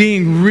and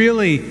being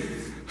really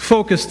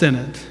focused in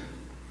it.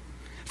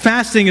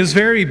 Fasting is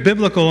very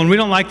biblical, and we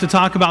don't like to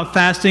talk about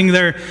fasting.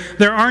 There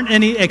aren't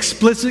any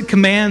explicit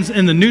commands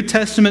in the New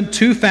Testament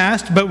to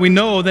fast, but we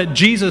know that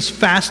Jesus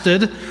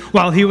fasted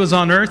while he was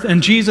on earth,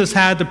 and Jesus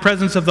had the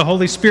presence of the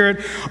Holy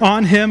Spirit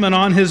on him and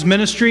on his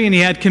ministry, and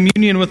he had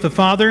communion with the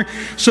Father.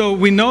 So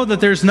we know that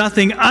there's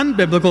nothing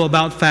unbiblical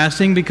about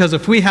fasting, because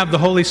if we have the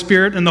Holy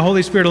Spirit, and the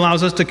Holy Spirit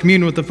allows us to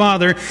commune with the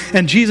Father,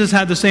 and Jesus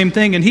had the same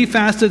thing, and he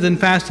fasted, then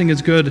fasting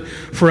is good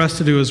for us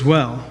to do as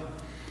well.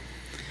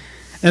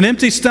 An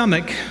empty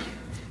stomach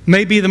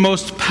may be the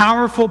most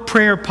powerful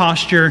prayer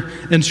posture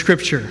in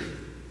Scripture.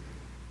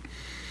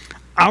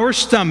 Our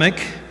stomach,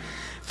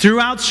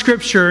 throughout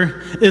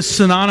Scripture, is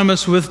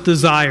synonymous with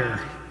desire.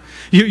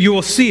 You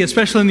will see,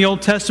 especially in the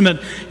Old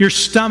Testament, your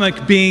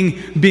stomach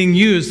being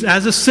used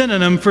as a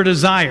synonym for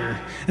desire.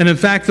 And in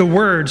fact, the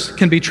words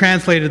can be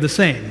translated the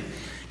same.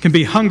 It can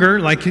be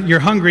hunger, like you're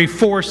hungry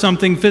for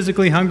something,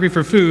 physically hungry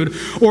for food,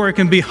 or it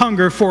can be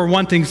hunger for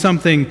wanting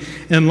something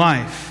in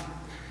life.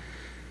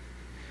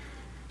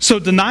 So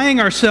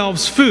denying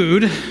ourselves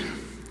food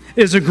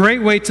is a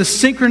great way to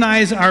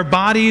synchronize our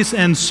bodies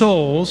and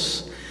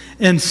souls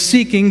in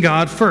seeking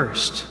God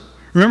first.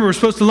 Remember, we're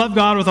supposed to love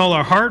God with all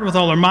our heart, with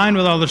all our mind,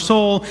 with all our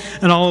soul,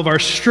 and all of our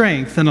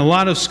strength. And a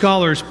lot of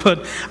scholars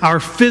put our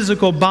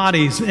physical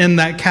bodies in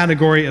that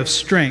category of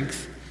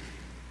strength.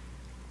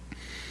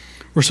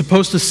 We're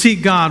supposed to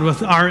seek God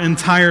with our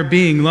entire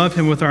being, love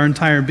Him with our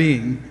entire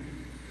being.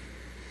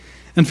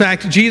 In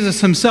fact, Jesus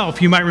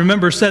himself, you might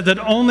remember, said that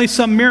only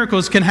some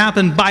miracles can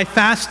happen by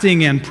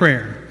fasting and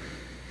prayer.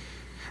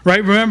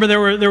 Right? Remember, there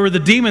were the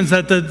demons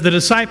that the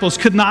disciples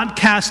could not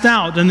cast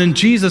out, and then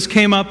Jesus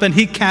came up and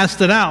he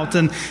cast it out.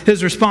 And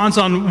his response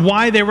on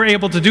why they were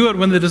able to do it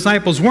when the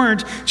disciples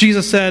weren't,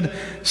 Jesus said,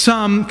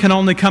 some can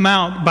only come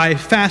out by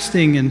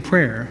fasting and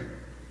prayer.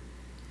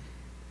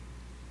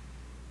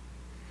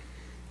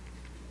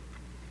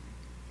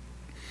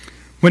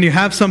 When you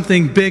have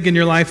something big in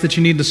your life that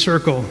you need to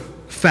circle,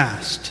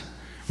 fast.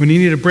 When you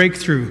need a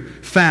breakthrough,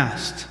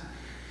 fast.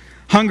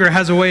 Hunger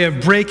has a way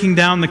of breaking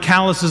down the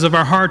calluses of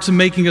our hearts and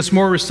making us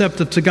more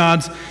receptive to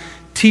God's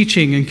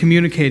teaching and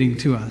communicating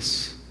to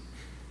us.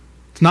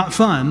 It's not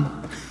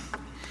fun.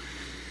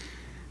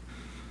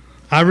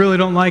 I really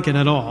don't like it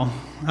at all.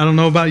 I don't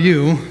know about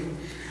you.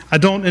 I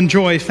don't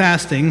enjoy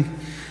fasting.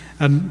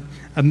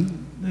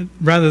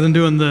 Rather than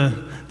doing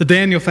the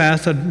Daniel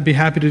fast, I'd be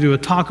happy to do a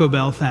Taco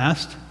Bell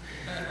fast,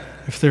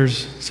 if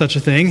there's such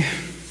a thing.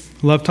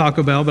 Love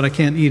Taco Bell, but I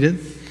can't eat it.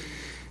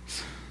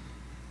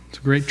 It's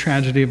a great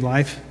tragedy of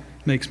life.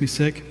 It makes me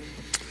sick.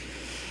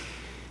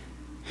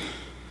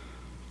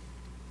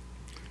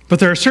 But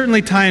there are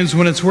certainly times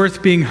when it's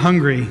worth being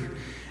hungry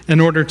in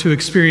order to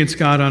experience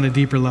God on a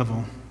deeper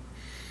level.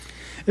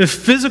 If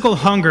physical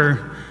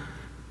hunger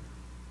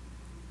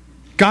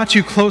got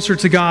you closer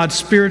to God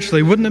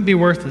spiritually, wouldn't it be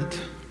worth it?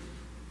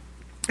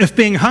 If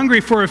being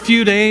hungry for a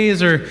few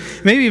days or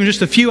maybe even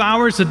just a few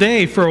hours a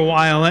day for a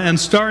while and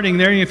starting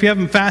there, if you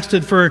haven't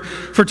fasted for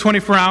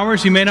 24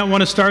 hours, you may not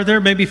want to start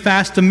there, maybe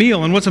fast a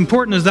meal. And what's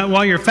important is that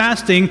while you're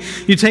fasting,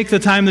 you take the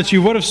time that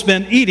you would have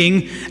spent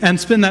eating and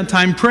spend that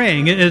time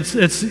praying.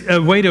 It's a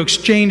way to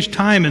exchange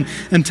time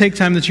and take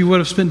time that you would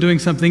have spent doing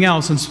something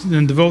else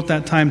and devote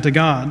that time to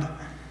God.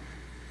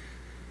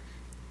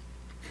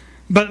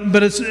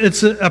 But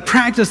it's a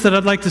practice that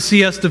I'd like to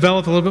see us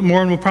develop a little bit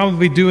more, and we'll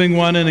probably be doing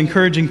one and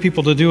encouraging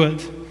people to do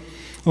it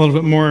a little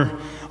bit more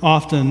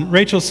often.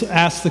 Rachel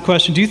asked the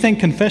question, do you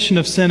think confession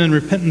of sin and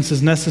repentance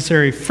is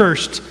necessary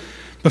first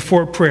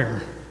before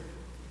prayer?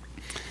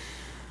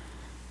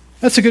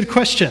 That's a good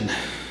question.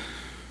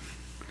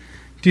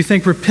 Do you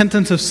think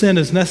repentance of sin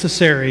is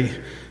necessary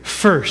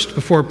first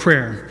before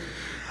prayer?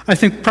 I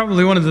think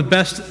probably one of the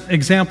best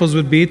examples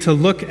would be to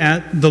look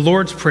at the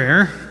Lord's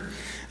Prayer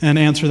and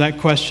answer that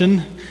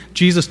question.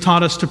 Jesus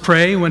taught us to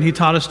pray. When he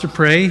taught us to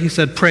pray, he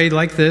said, pray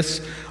like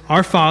this: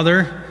 Our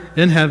Father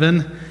in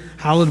heaven,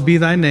 hallowed be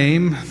thy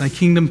name. Thy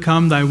kingdom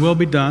come, thy will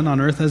be done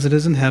on earth as it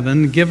is in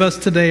heaven. Give us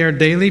today our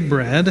daily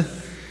bread,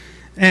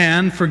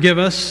 and forgive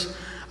us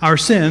our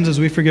sins as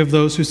we forgive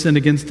those who sin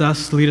against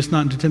us. Lead us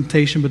not into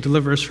temptation, but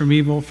deliver us from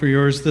evil. For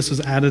yours, this is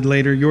added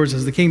later, yours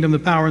is the kingdom, the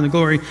power, and the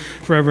glory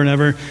forever and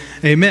ever.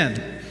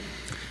 Amen.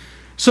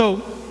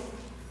 So,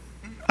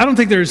 I don't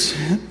think there's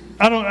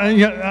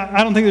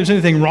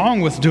anything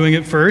wrong with doing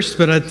it first,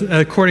 but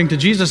according to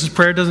Jesus'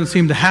 prayer, it doesn't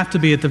seem to have to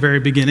be at the very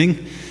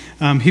beginning.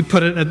 He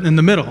put it in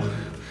the middle.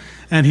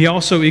 And he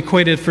also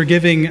equated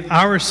forgiving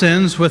our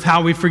sins with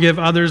how we forgive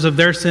others of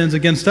their sins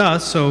against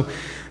us, so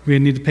we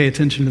need to pay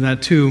attention to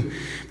that too.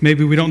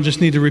 Maybe we don't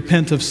just need to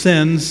repent of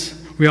sins,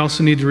 we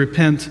also need to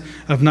repent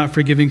of not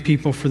forgiving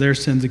people for their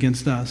sins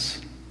against us.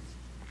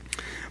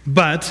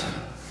 But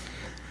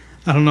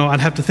I don't know, I'd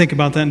have to think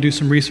about that and do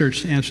some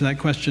research to answer that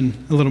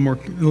question a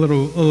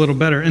little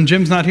better. And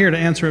Jim's not here to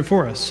answer it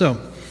for us. So,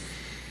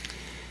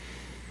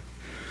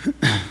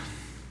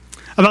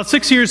 about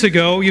 6 years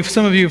ago,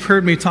 some of you have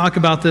heard me talk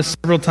about this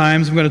several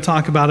times. I'm going to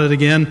talk about it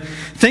again.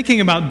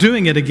 Thinking about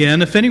doing it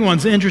again. If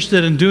anyone's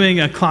interested in doing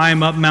a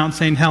climb up Mount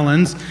St.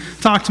 Helens,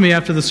 talk to me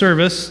after the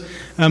service.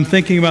 I'm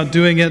thinking about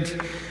doing it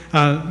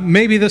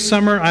maybe this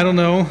summer, I don't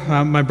know.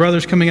 My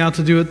brother's coming out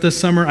to do it this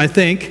summer, I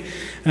think.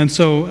 And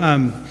so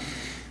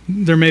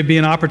there may be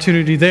an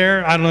opportunity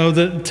there. I don't know.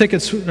 The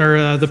tickets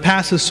or the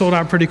passes sold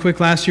out pretty quick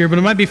last year, but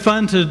it might be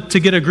fun to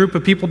get a group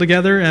of people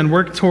together and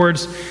work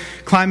towards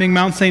climbing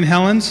Mount St.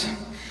 Helens.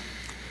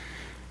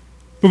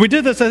 But we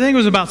did this, I think it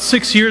was about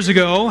 6 years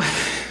ago,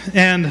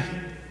 and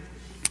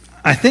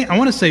I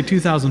want to say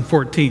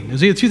 2014. It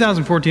was either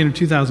 2014 or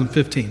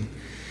 2015.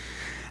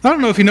 I don't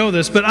know if you know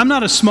this, but I'm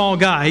not a small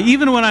guy.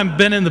 Even when I've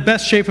been in the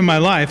best shape of my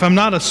life, I'm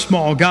not a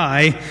small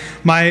guy.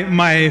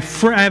 I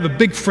have a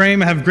big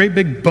frame. I have great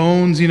big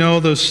bones. You know,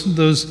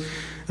 those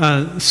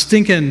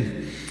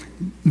stinking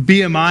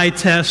BMI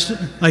tests.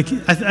 Like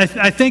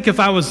I think if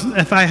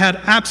I had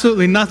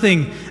absolutely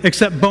nothing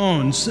except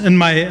bones on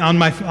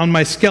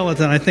my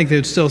skeleton, I think they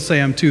would still say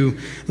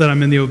that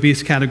I'm in the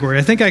obese category.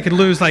 I think I could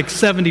lose like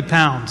 70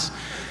 pounds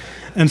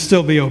and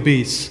still be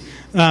obese.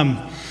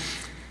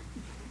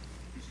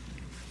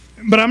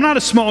 But I'm not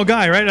a small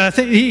guy, right? I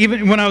think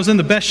even when I was in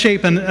the best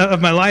shape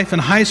of my life in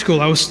high school,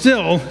 I was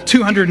still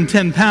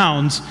 210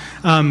 pounds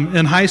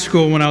in high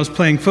school when I was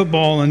playing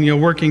football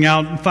and working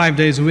out 5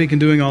 days a week and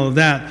doing all of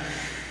that.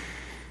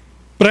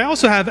 But I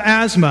also have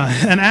asthma,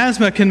 and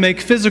asthma can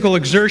make physical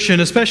exertion,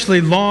 especially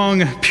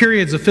long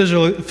periods of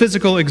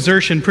physical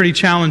exertion, pretty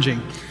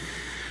challenging.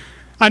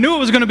 I knew it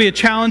was going to be a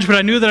challenge, but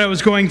I knew that I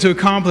was going to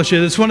accomplish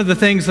it. It's one of the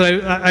things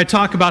that I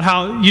talk about,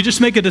 how you just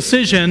make a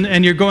decision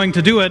and you're going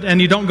to do it and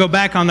you don't go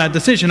back on that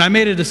decision. I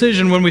made a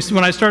decision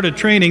when I started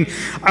training.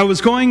 I was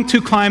going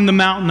to climb the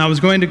mountain. I was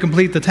going to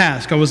complete the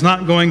task. I was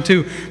not going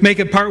to make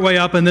it partway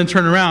up and then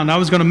turn around. I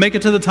was going to make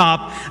it to the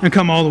top and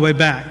come all the way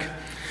back.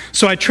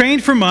 So I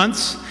trained for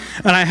months,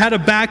 and I had a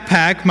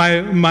backpack.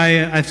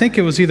 I think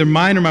it was either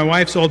mine or my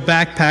wife's old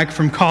backpack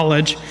from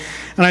college.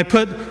 And I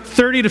put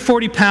 30 to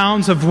 40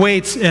 pounds of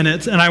weights in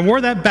it. And I wore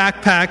that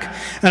backpack,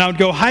 and I would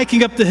go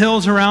hiking up the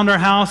hills around our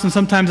house. And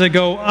sometimes I'd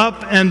go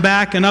up and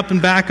back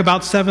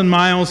about 7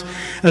 miles,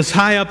 as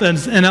high up in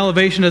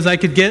elevation as I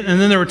could get. And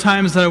then there were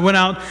times that I went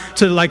out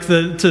to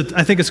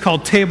I think it's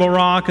called Table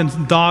Rock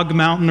and Dog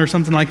Mountain or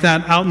something like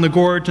that, out in the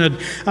gorge. And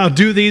I'd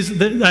do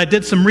these. I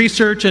did some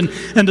research and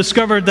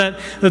discovered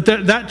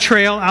that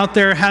trail out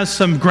there has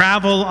some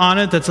gravel on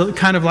it that's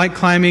kind of like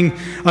climbing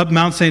up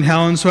Mount St.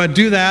 Helens. So I'd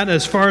do that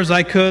as far as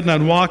I could, and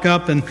I'd walk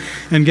up and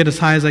get as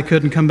high as I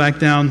could and come back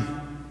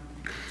down.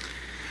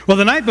 Well,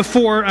 the night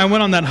before I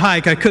went on that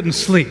hike, I couldn't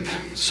sleep.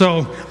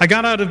 So I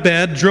got out of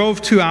bed,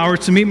 drove 2 hours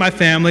to meet my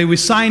family. We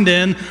signed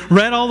in,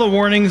 read all the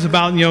warnings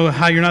about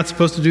how you're not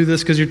supposed to do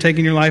this because you're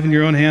taking your life in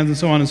your own hands and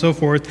so on and so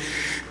forth.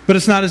 But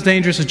it's not as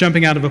dangerous as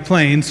jumping out of a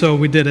plane, so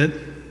we did it.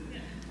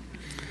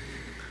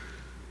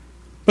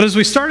 But as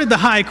we started the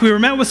hike, we were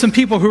met with some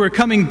people who were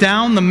coming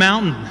down the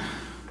mountain.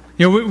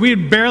 We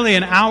were barely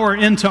an hour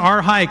into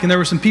our hike, and there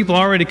were some people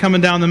already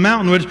coming down the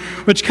mountain,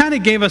 which kind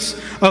of gave us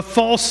a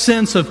false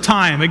sense of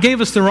time. It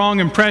gave us the wrong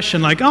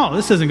impression, like, oh,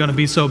 this isn't going to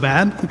be so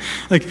bad.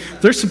 Like,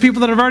 there's some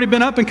people that have already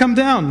been up and come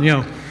down.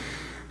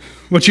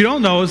 What you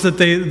don't know is that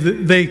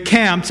they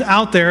camped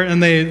out there,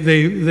 and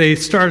they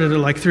started at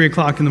like 3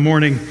 o'clock in the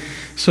morning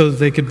so that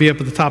they could be up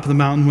at the top of the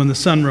mountain when the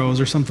sun rose,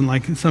 or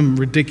some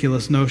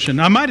ridiculous notion.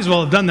 I might as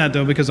well have done that,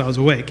 though, because I was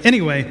awake.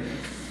 Anyway,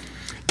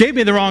 gave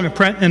me the wrong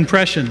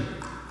impression.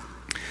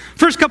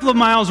 First couple of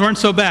miles weren't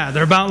so bad.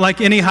 They're about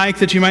like any hike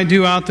that you might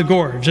do out the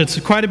gorge. It's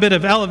quite a bit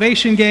of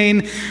elevation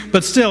gain,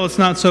 but still it's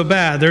not so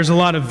bad. There's a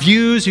lot of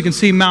views. You can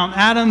see Mount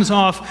Adams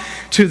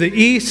off to the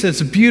east.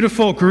 It's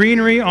beautiful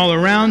greenery all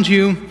around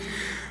you.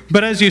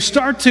 But as you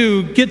start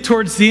to get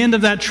towards the end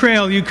of that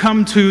trail, you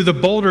come to the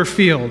boulder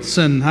fields.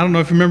 And I don't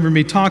know if you remember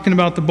me talking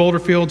about the boulder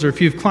fields or if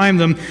you've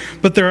climbed them,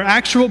 but there are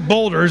actual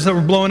boulders that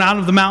were blown out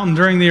of the mountain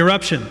during the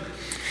eruption.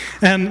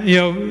 And,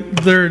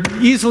 they're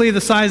easily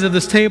the size of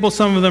this table.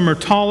 Some of them are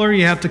taller.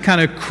 You have to kind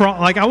of crawl.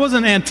 Like, I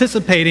wasn't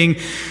anticipating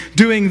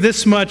doing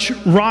this much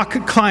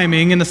rock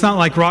climbing. And it's not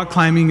like rock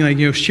climbing,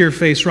 like, sheer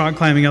face rock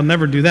climbing. I'll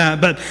never do that.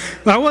 But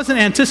I wasn't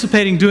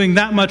anticipating doing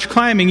that much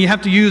climbing. You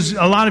have to use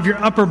a lot of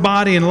your upper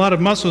body and a lot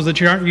of muscles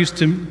that you aren't used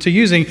to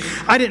using.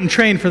 I didn't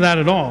train for that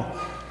at all.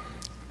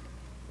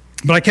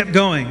 But I kept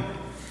going.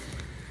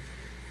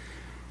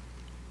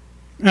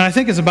 And I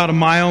think it's about a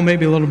mile,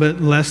 maybe a little bit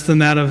less than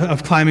that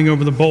of climbing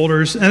over the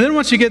boulders. And then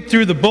once you get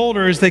through the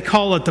boulders, they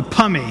call it the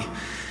pummey.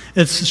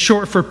 It's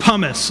short for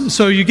pumice.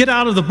 So you get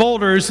out of the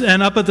boulders,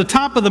 and up at the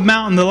top of the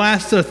mountain, the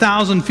last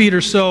 1,000 feet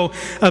or so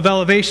of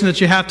elevation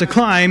that you have to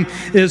climb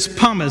is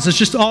pumice. It's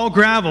just all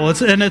gravel.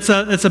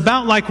 It's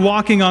about like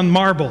walking on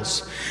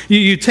marbles.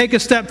 You take a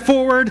step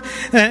forward,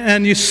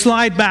 and you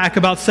slide back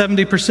about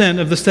 70%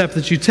 of the step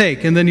that you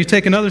take. And then you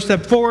take another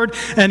step forward,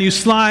 and you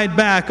slide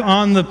back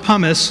on the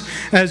pumice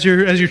as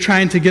you're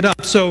trying to get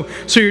up. So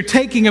you're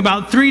taking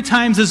about 3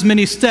 times as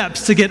many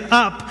steps to get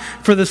up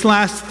for this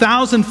last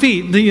 1,000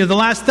 feet. The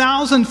last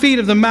 1,000 feet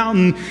of the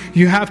mountain,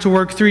 you have to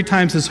work 3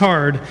 times as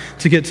hard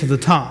to get to the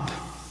top.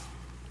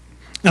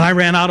 And I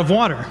ran out of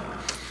water.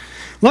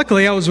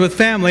 Luckily, I was with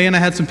family, and I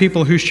had some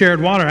people who shared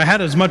water. I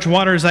had as much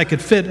water as I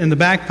could fit in the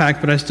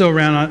backpack, but I still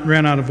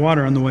ran out of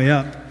water on the way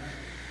up.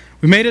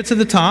 We made it to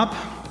the top.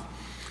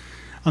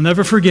 I'll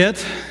never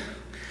forget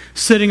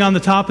sitting on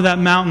the top of that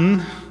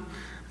mountain.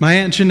 My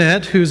Aunt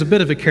Jeanette, who's a bit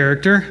of a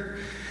character,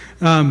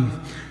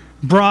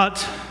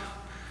 brought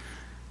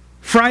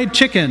fried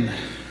chicken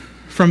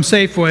from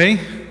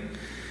Safeway,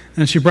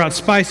 and she brought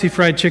spicy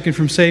fried chicken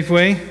from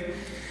Safeway,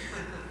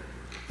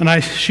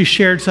 and she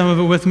shared some of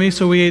it with me,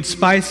 so we ate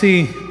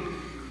spicy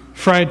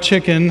fried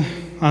chicken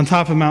on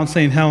top of Mount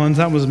St. Helens.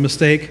 That was a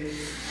mistake.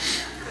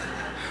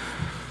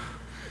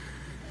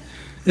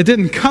 It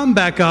didn't come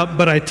back up,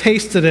 but I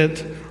tasted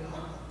it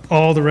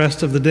all the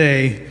rest of the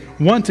day,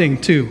 wanting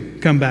to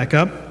come back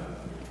up.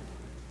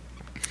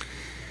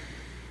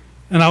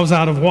 And I was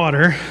out of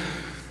water,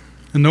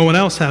 and no one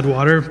else had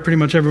water. Pretty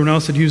much everyone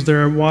else had used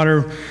their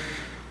water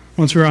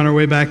once we were on our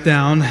way back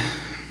down.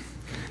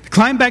 The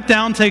climb back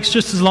down takes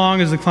just as long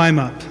as the climb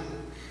up.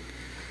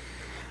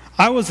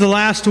 I was the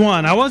last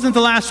one. I wasn't the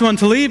last one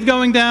to leave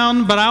going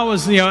down, but I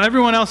was,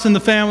 everyone else in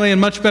the family in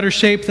much better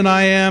shape than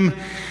I am,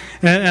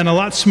 and a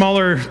lot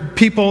smaller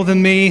people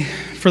than me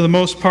for the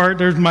most part.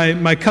 There's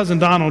my cousin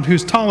Donald,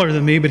 who's taller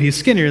than me, but he's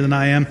skinnier than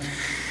I am.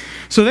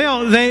 So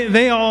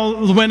they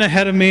all went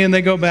ahead of me, and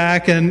they go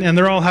back, and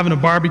they're all having a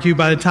barbecue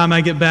by the time I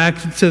get back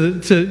to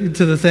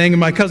the thing. And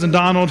my cousin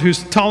Donald,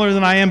 who's taller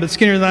than I am but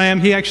skinnier than I am,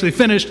 he actually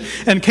finished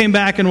and came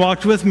back and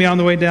walked with me on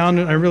the way down.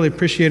 And I really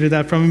appreciated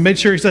that from him. Made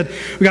sure, he said,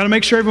 we got to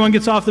make sure everyone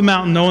gets off the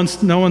mountain. No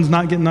one's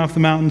not getting off the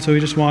mountain. So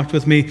he just walked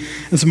with me,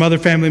 and some other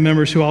family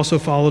members who also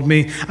followed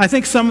me. I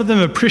think some of them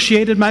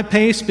appreciated my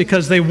pace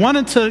because they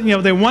wanted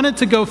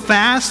to go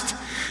fast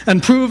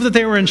and prove that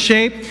they were in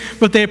shape,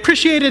 but they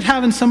appreciated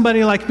having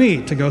somebody like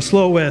me to go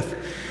slow with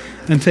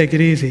and take it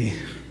easy.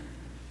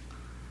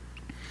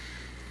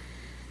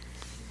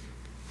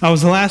 I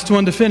was the last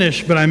one to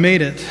finish, but I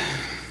made it.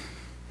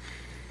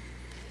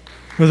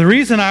 Well, the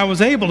reason I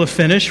was able to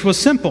finish was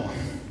simple.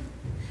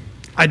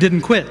 I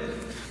didn't quit.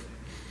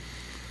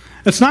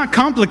 It's not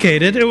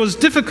complicated. It was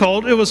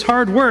difficult. It was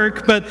hard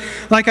work, but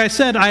like I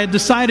said, I had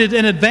decided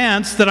in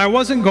advance that I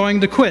wasn't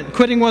going to quit.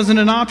 Quitting wasn't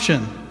an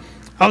option.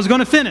 I was going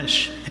to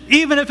finish.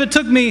 Even if it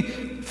took me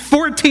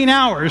 14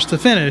 hours to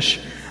finish,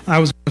 I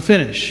was going to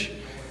finish.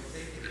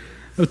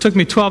 It took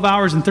me 12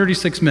 hours and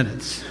 36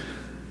 minutes.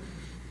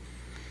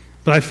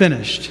 But I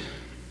finished.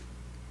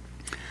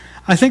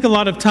 I think a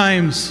lot of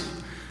times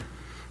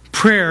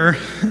prayer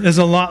is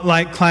a lot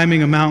like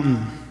climbing a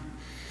mountain.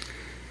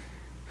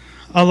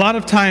 A lot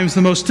of times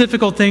the most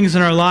difficult things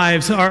in our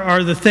lives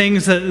are the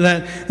things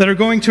that are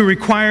going to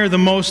require the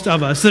most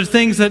of us. They're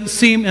things that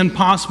seem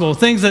impossible,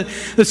 things that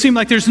seem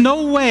like there's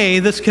no way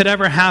this could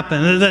ever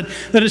happen, that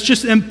it's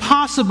just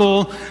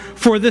impossible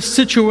for this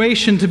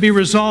situation to be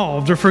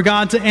resolved, or for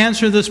God to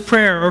answer this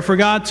prayer, or for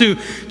God to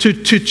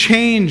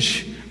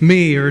change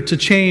me or to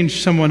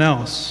change someone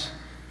else.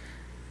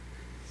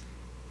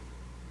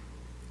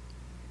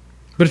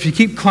 But if you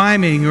keep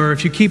climbing, or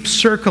if you keep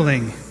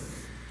circling,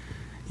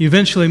 you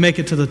eventually make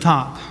it to the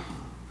top.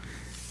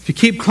 If you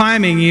keep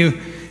climbing, you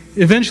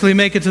eventually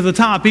make it to the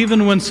top,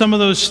 even when some of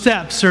those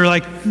steps are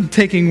like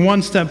taking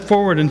one step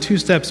forward and two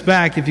steps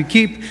back. If you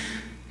keep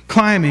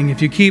climbing,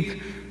 if you keep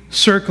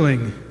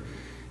circling,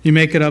 you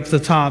make it up to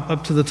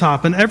the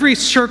top. And every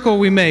circle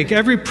we make,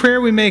 every prayer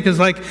we make is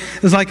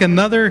like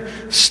another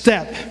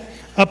step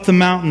up the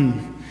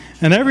mountain.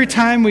 And every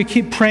time we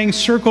keep praying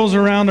circles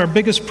around our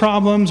biggest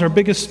problems, our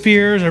biggest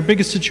fears, our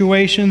biggest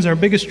situations, our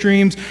biggest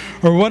dreams,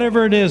 or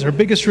whatever it is, our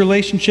biggest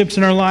relationships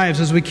in our lives,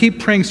 as we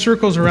keep praying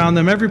circles around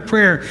them, every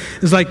prayer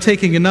is like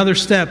taking another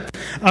step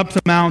up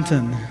the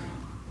mountain.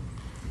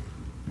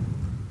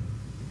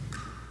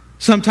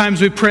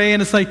 Sometimes we pray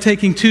and it's like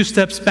taking 2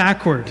 steps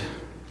backward.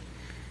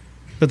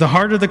 But the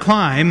harder the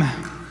climb,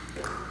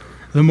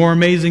 the more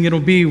amazing it'll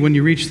be when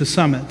you reach the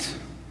summit.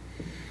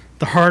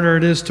 The harder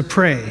it is to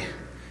pray,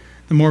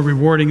 the more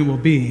rewarding it will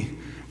be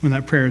when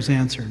that prayer is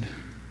answered.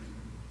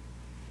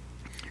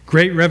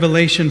 Great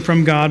revelation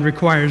from God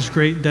requires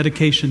great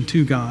dedication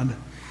to God.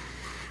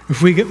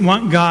 If we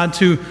want God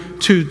to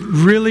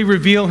really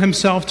reveal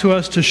himself to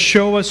us, to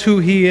show us who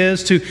he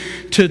is,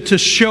 to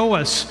show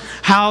us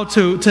how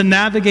to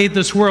navigate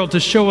this world, to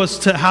show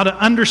us how to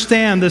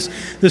understand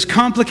this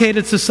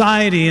complicated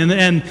society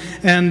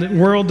and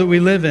world that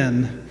we live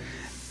in,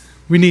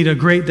 we need a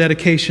great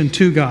dedication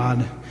to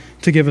God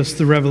to give us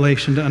the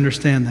revelation to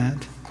understand that.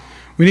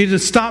 We need to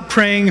stop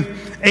praying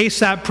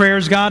ASAP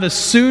prayers. God, as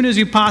soon as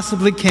you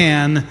possibly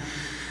can,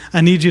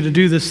 I need you to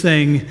do this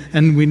thing.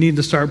 And we need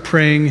to start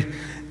praying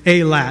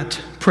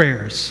ALAT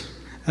prayers,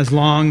 as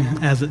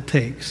long as it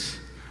takes.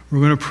 We're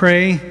going to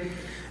pray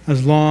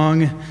as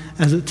long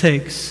as it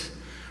takes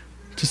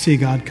to see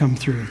God come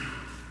through.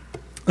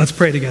 Let's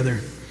pray together.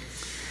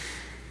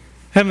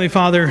 Heavenly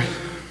Father,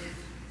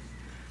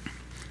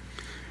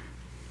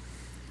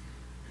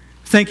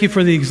 thank you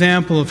for the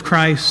example of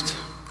Christ,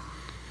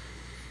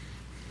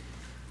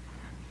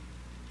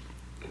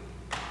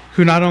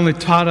 who not only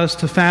taught us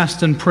to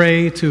fast and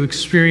pray, to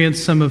experience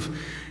some of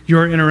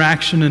your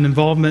interaction and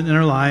involvement in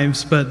our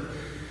lives, but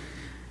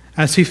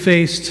as he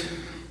faced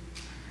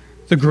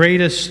the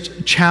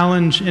greatest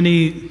challenge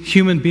any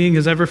human being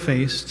has ever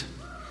faced,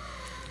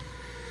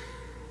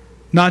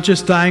 not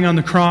just dying on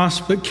the cross,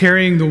 but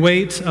carrying the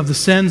weight of the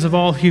sins of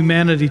all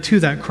humanity to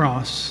that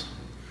cross,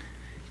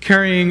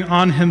 carrying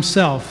on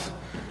himself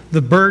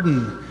the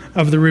burden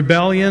of the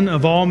rebellion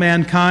of all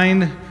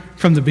mankind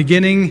from the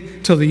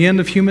beginning till the end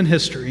of human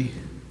history.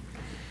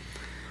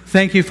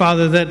 Thank you,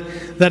 Father,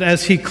 that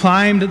as he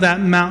climbed that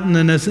mountain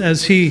and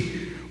as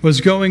he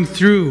was going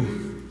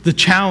through the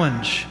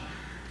challenge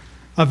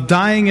of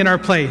dying in our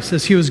place,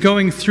 as he was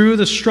going through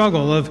the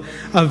struggle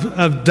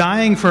of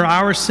dying for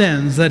our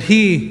sins, that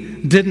he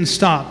didn't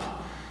stop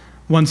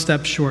one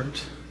step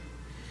short.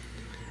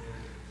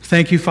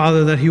 Thank you,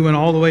 Father, that he went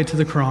all the way to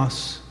the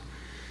cross,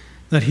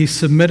 that he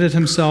submitted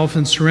himself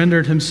and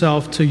surrendered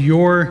himself to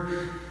your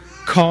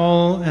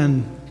call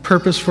and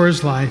purpose for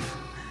his life,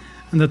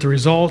 and that the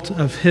result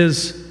of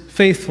his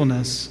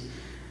faithfulness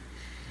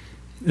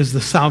is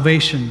the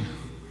salvation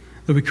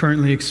that we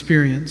currently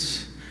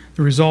experience.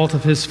 The result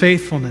of his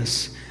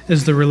faithfulness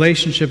is the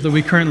relationship that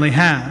we currently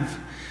have,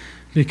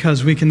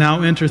 because we can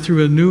now enter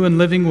through a new and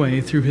living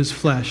way through his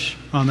flesh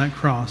on that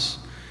cross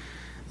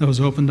that was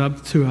opened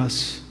up to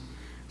us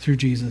through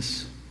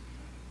Jesus.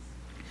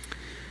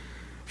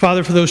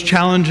 Father, for those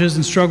challenges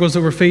and struggles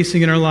that we're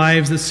facing in our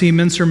lives that seem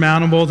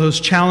insurmountable, those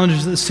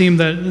challenges that seem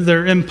that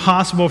they're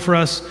impossible for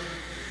us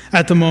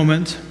at the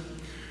moment,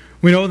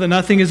 we know that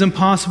nothing is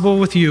impossible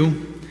with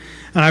you.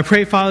 And I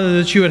pray, Father,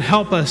 that you would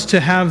help us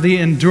to have the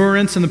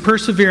endurance and the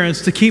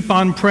perseverance to keep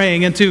on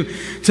praying and to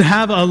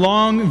have a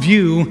long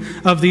view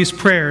of these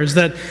prayers,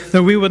 that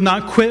we would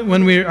not quit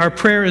when our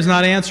prayer is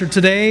not answered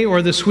today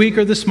or this week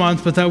or this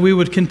month, but that we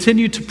would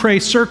continue to pray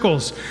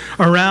circles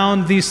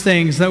around these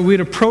things, that we'd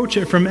approach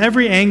it from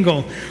every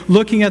angle,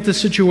 looking at the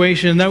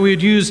situation, that we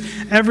would use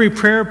every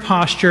prayer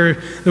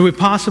posture that we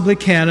possibly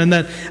can, and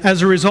that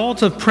as a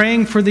result of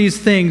praying for these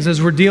things,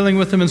 as we're dealing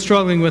with them and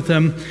struggling with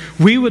them,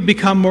 we would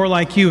become more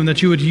like you, and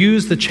that you would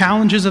use the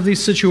challenges of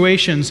these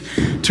situations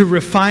to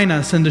refine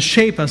us and to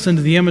shape us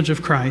into the image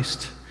of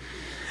Christ.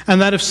 And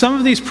that if some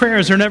of these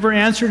prayers are never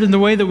answered in the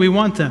way that we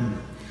want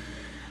them,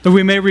 that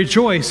we may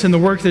rejoice in the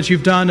work that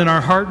you've done in our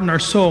heart and our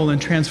soul in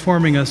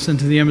transforming us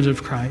into the image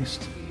of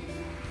Christ.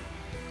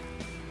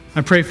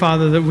 I pray,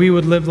 Father, that we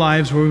would live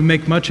lives where we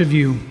make much of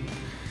you,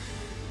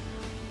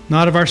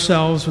 not of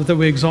ourselves, but that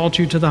we exalt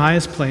you to the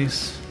highest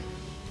place.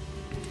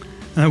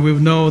 And that we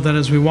would know that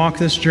as we walk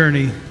this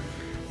journey,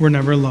 we're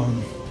never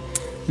alone.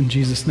 In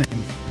Jesus'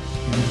 name,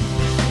 amen.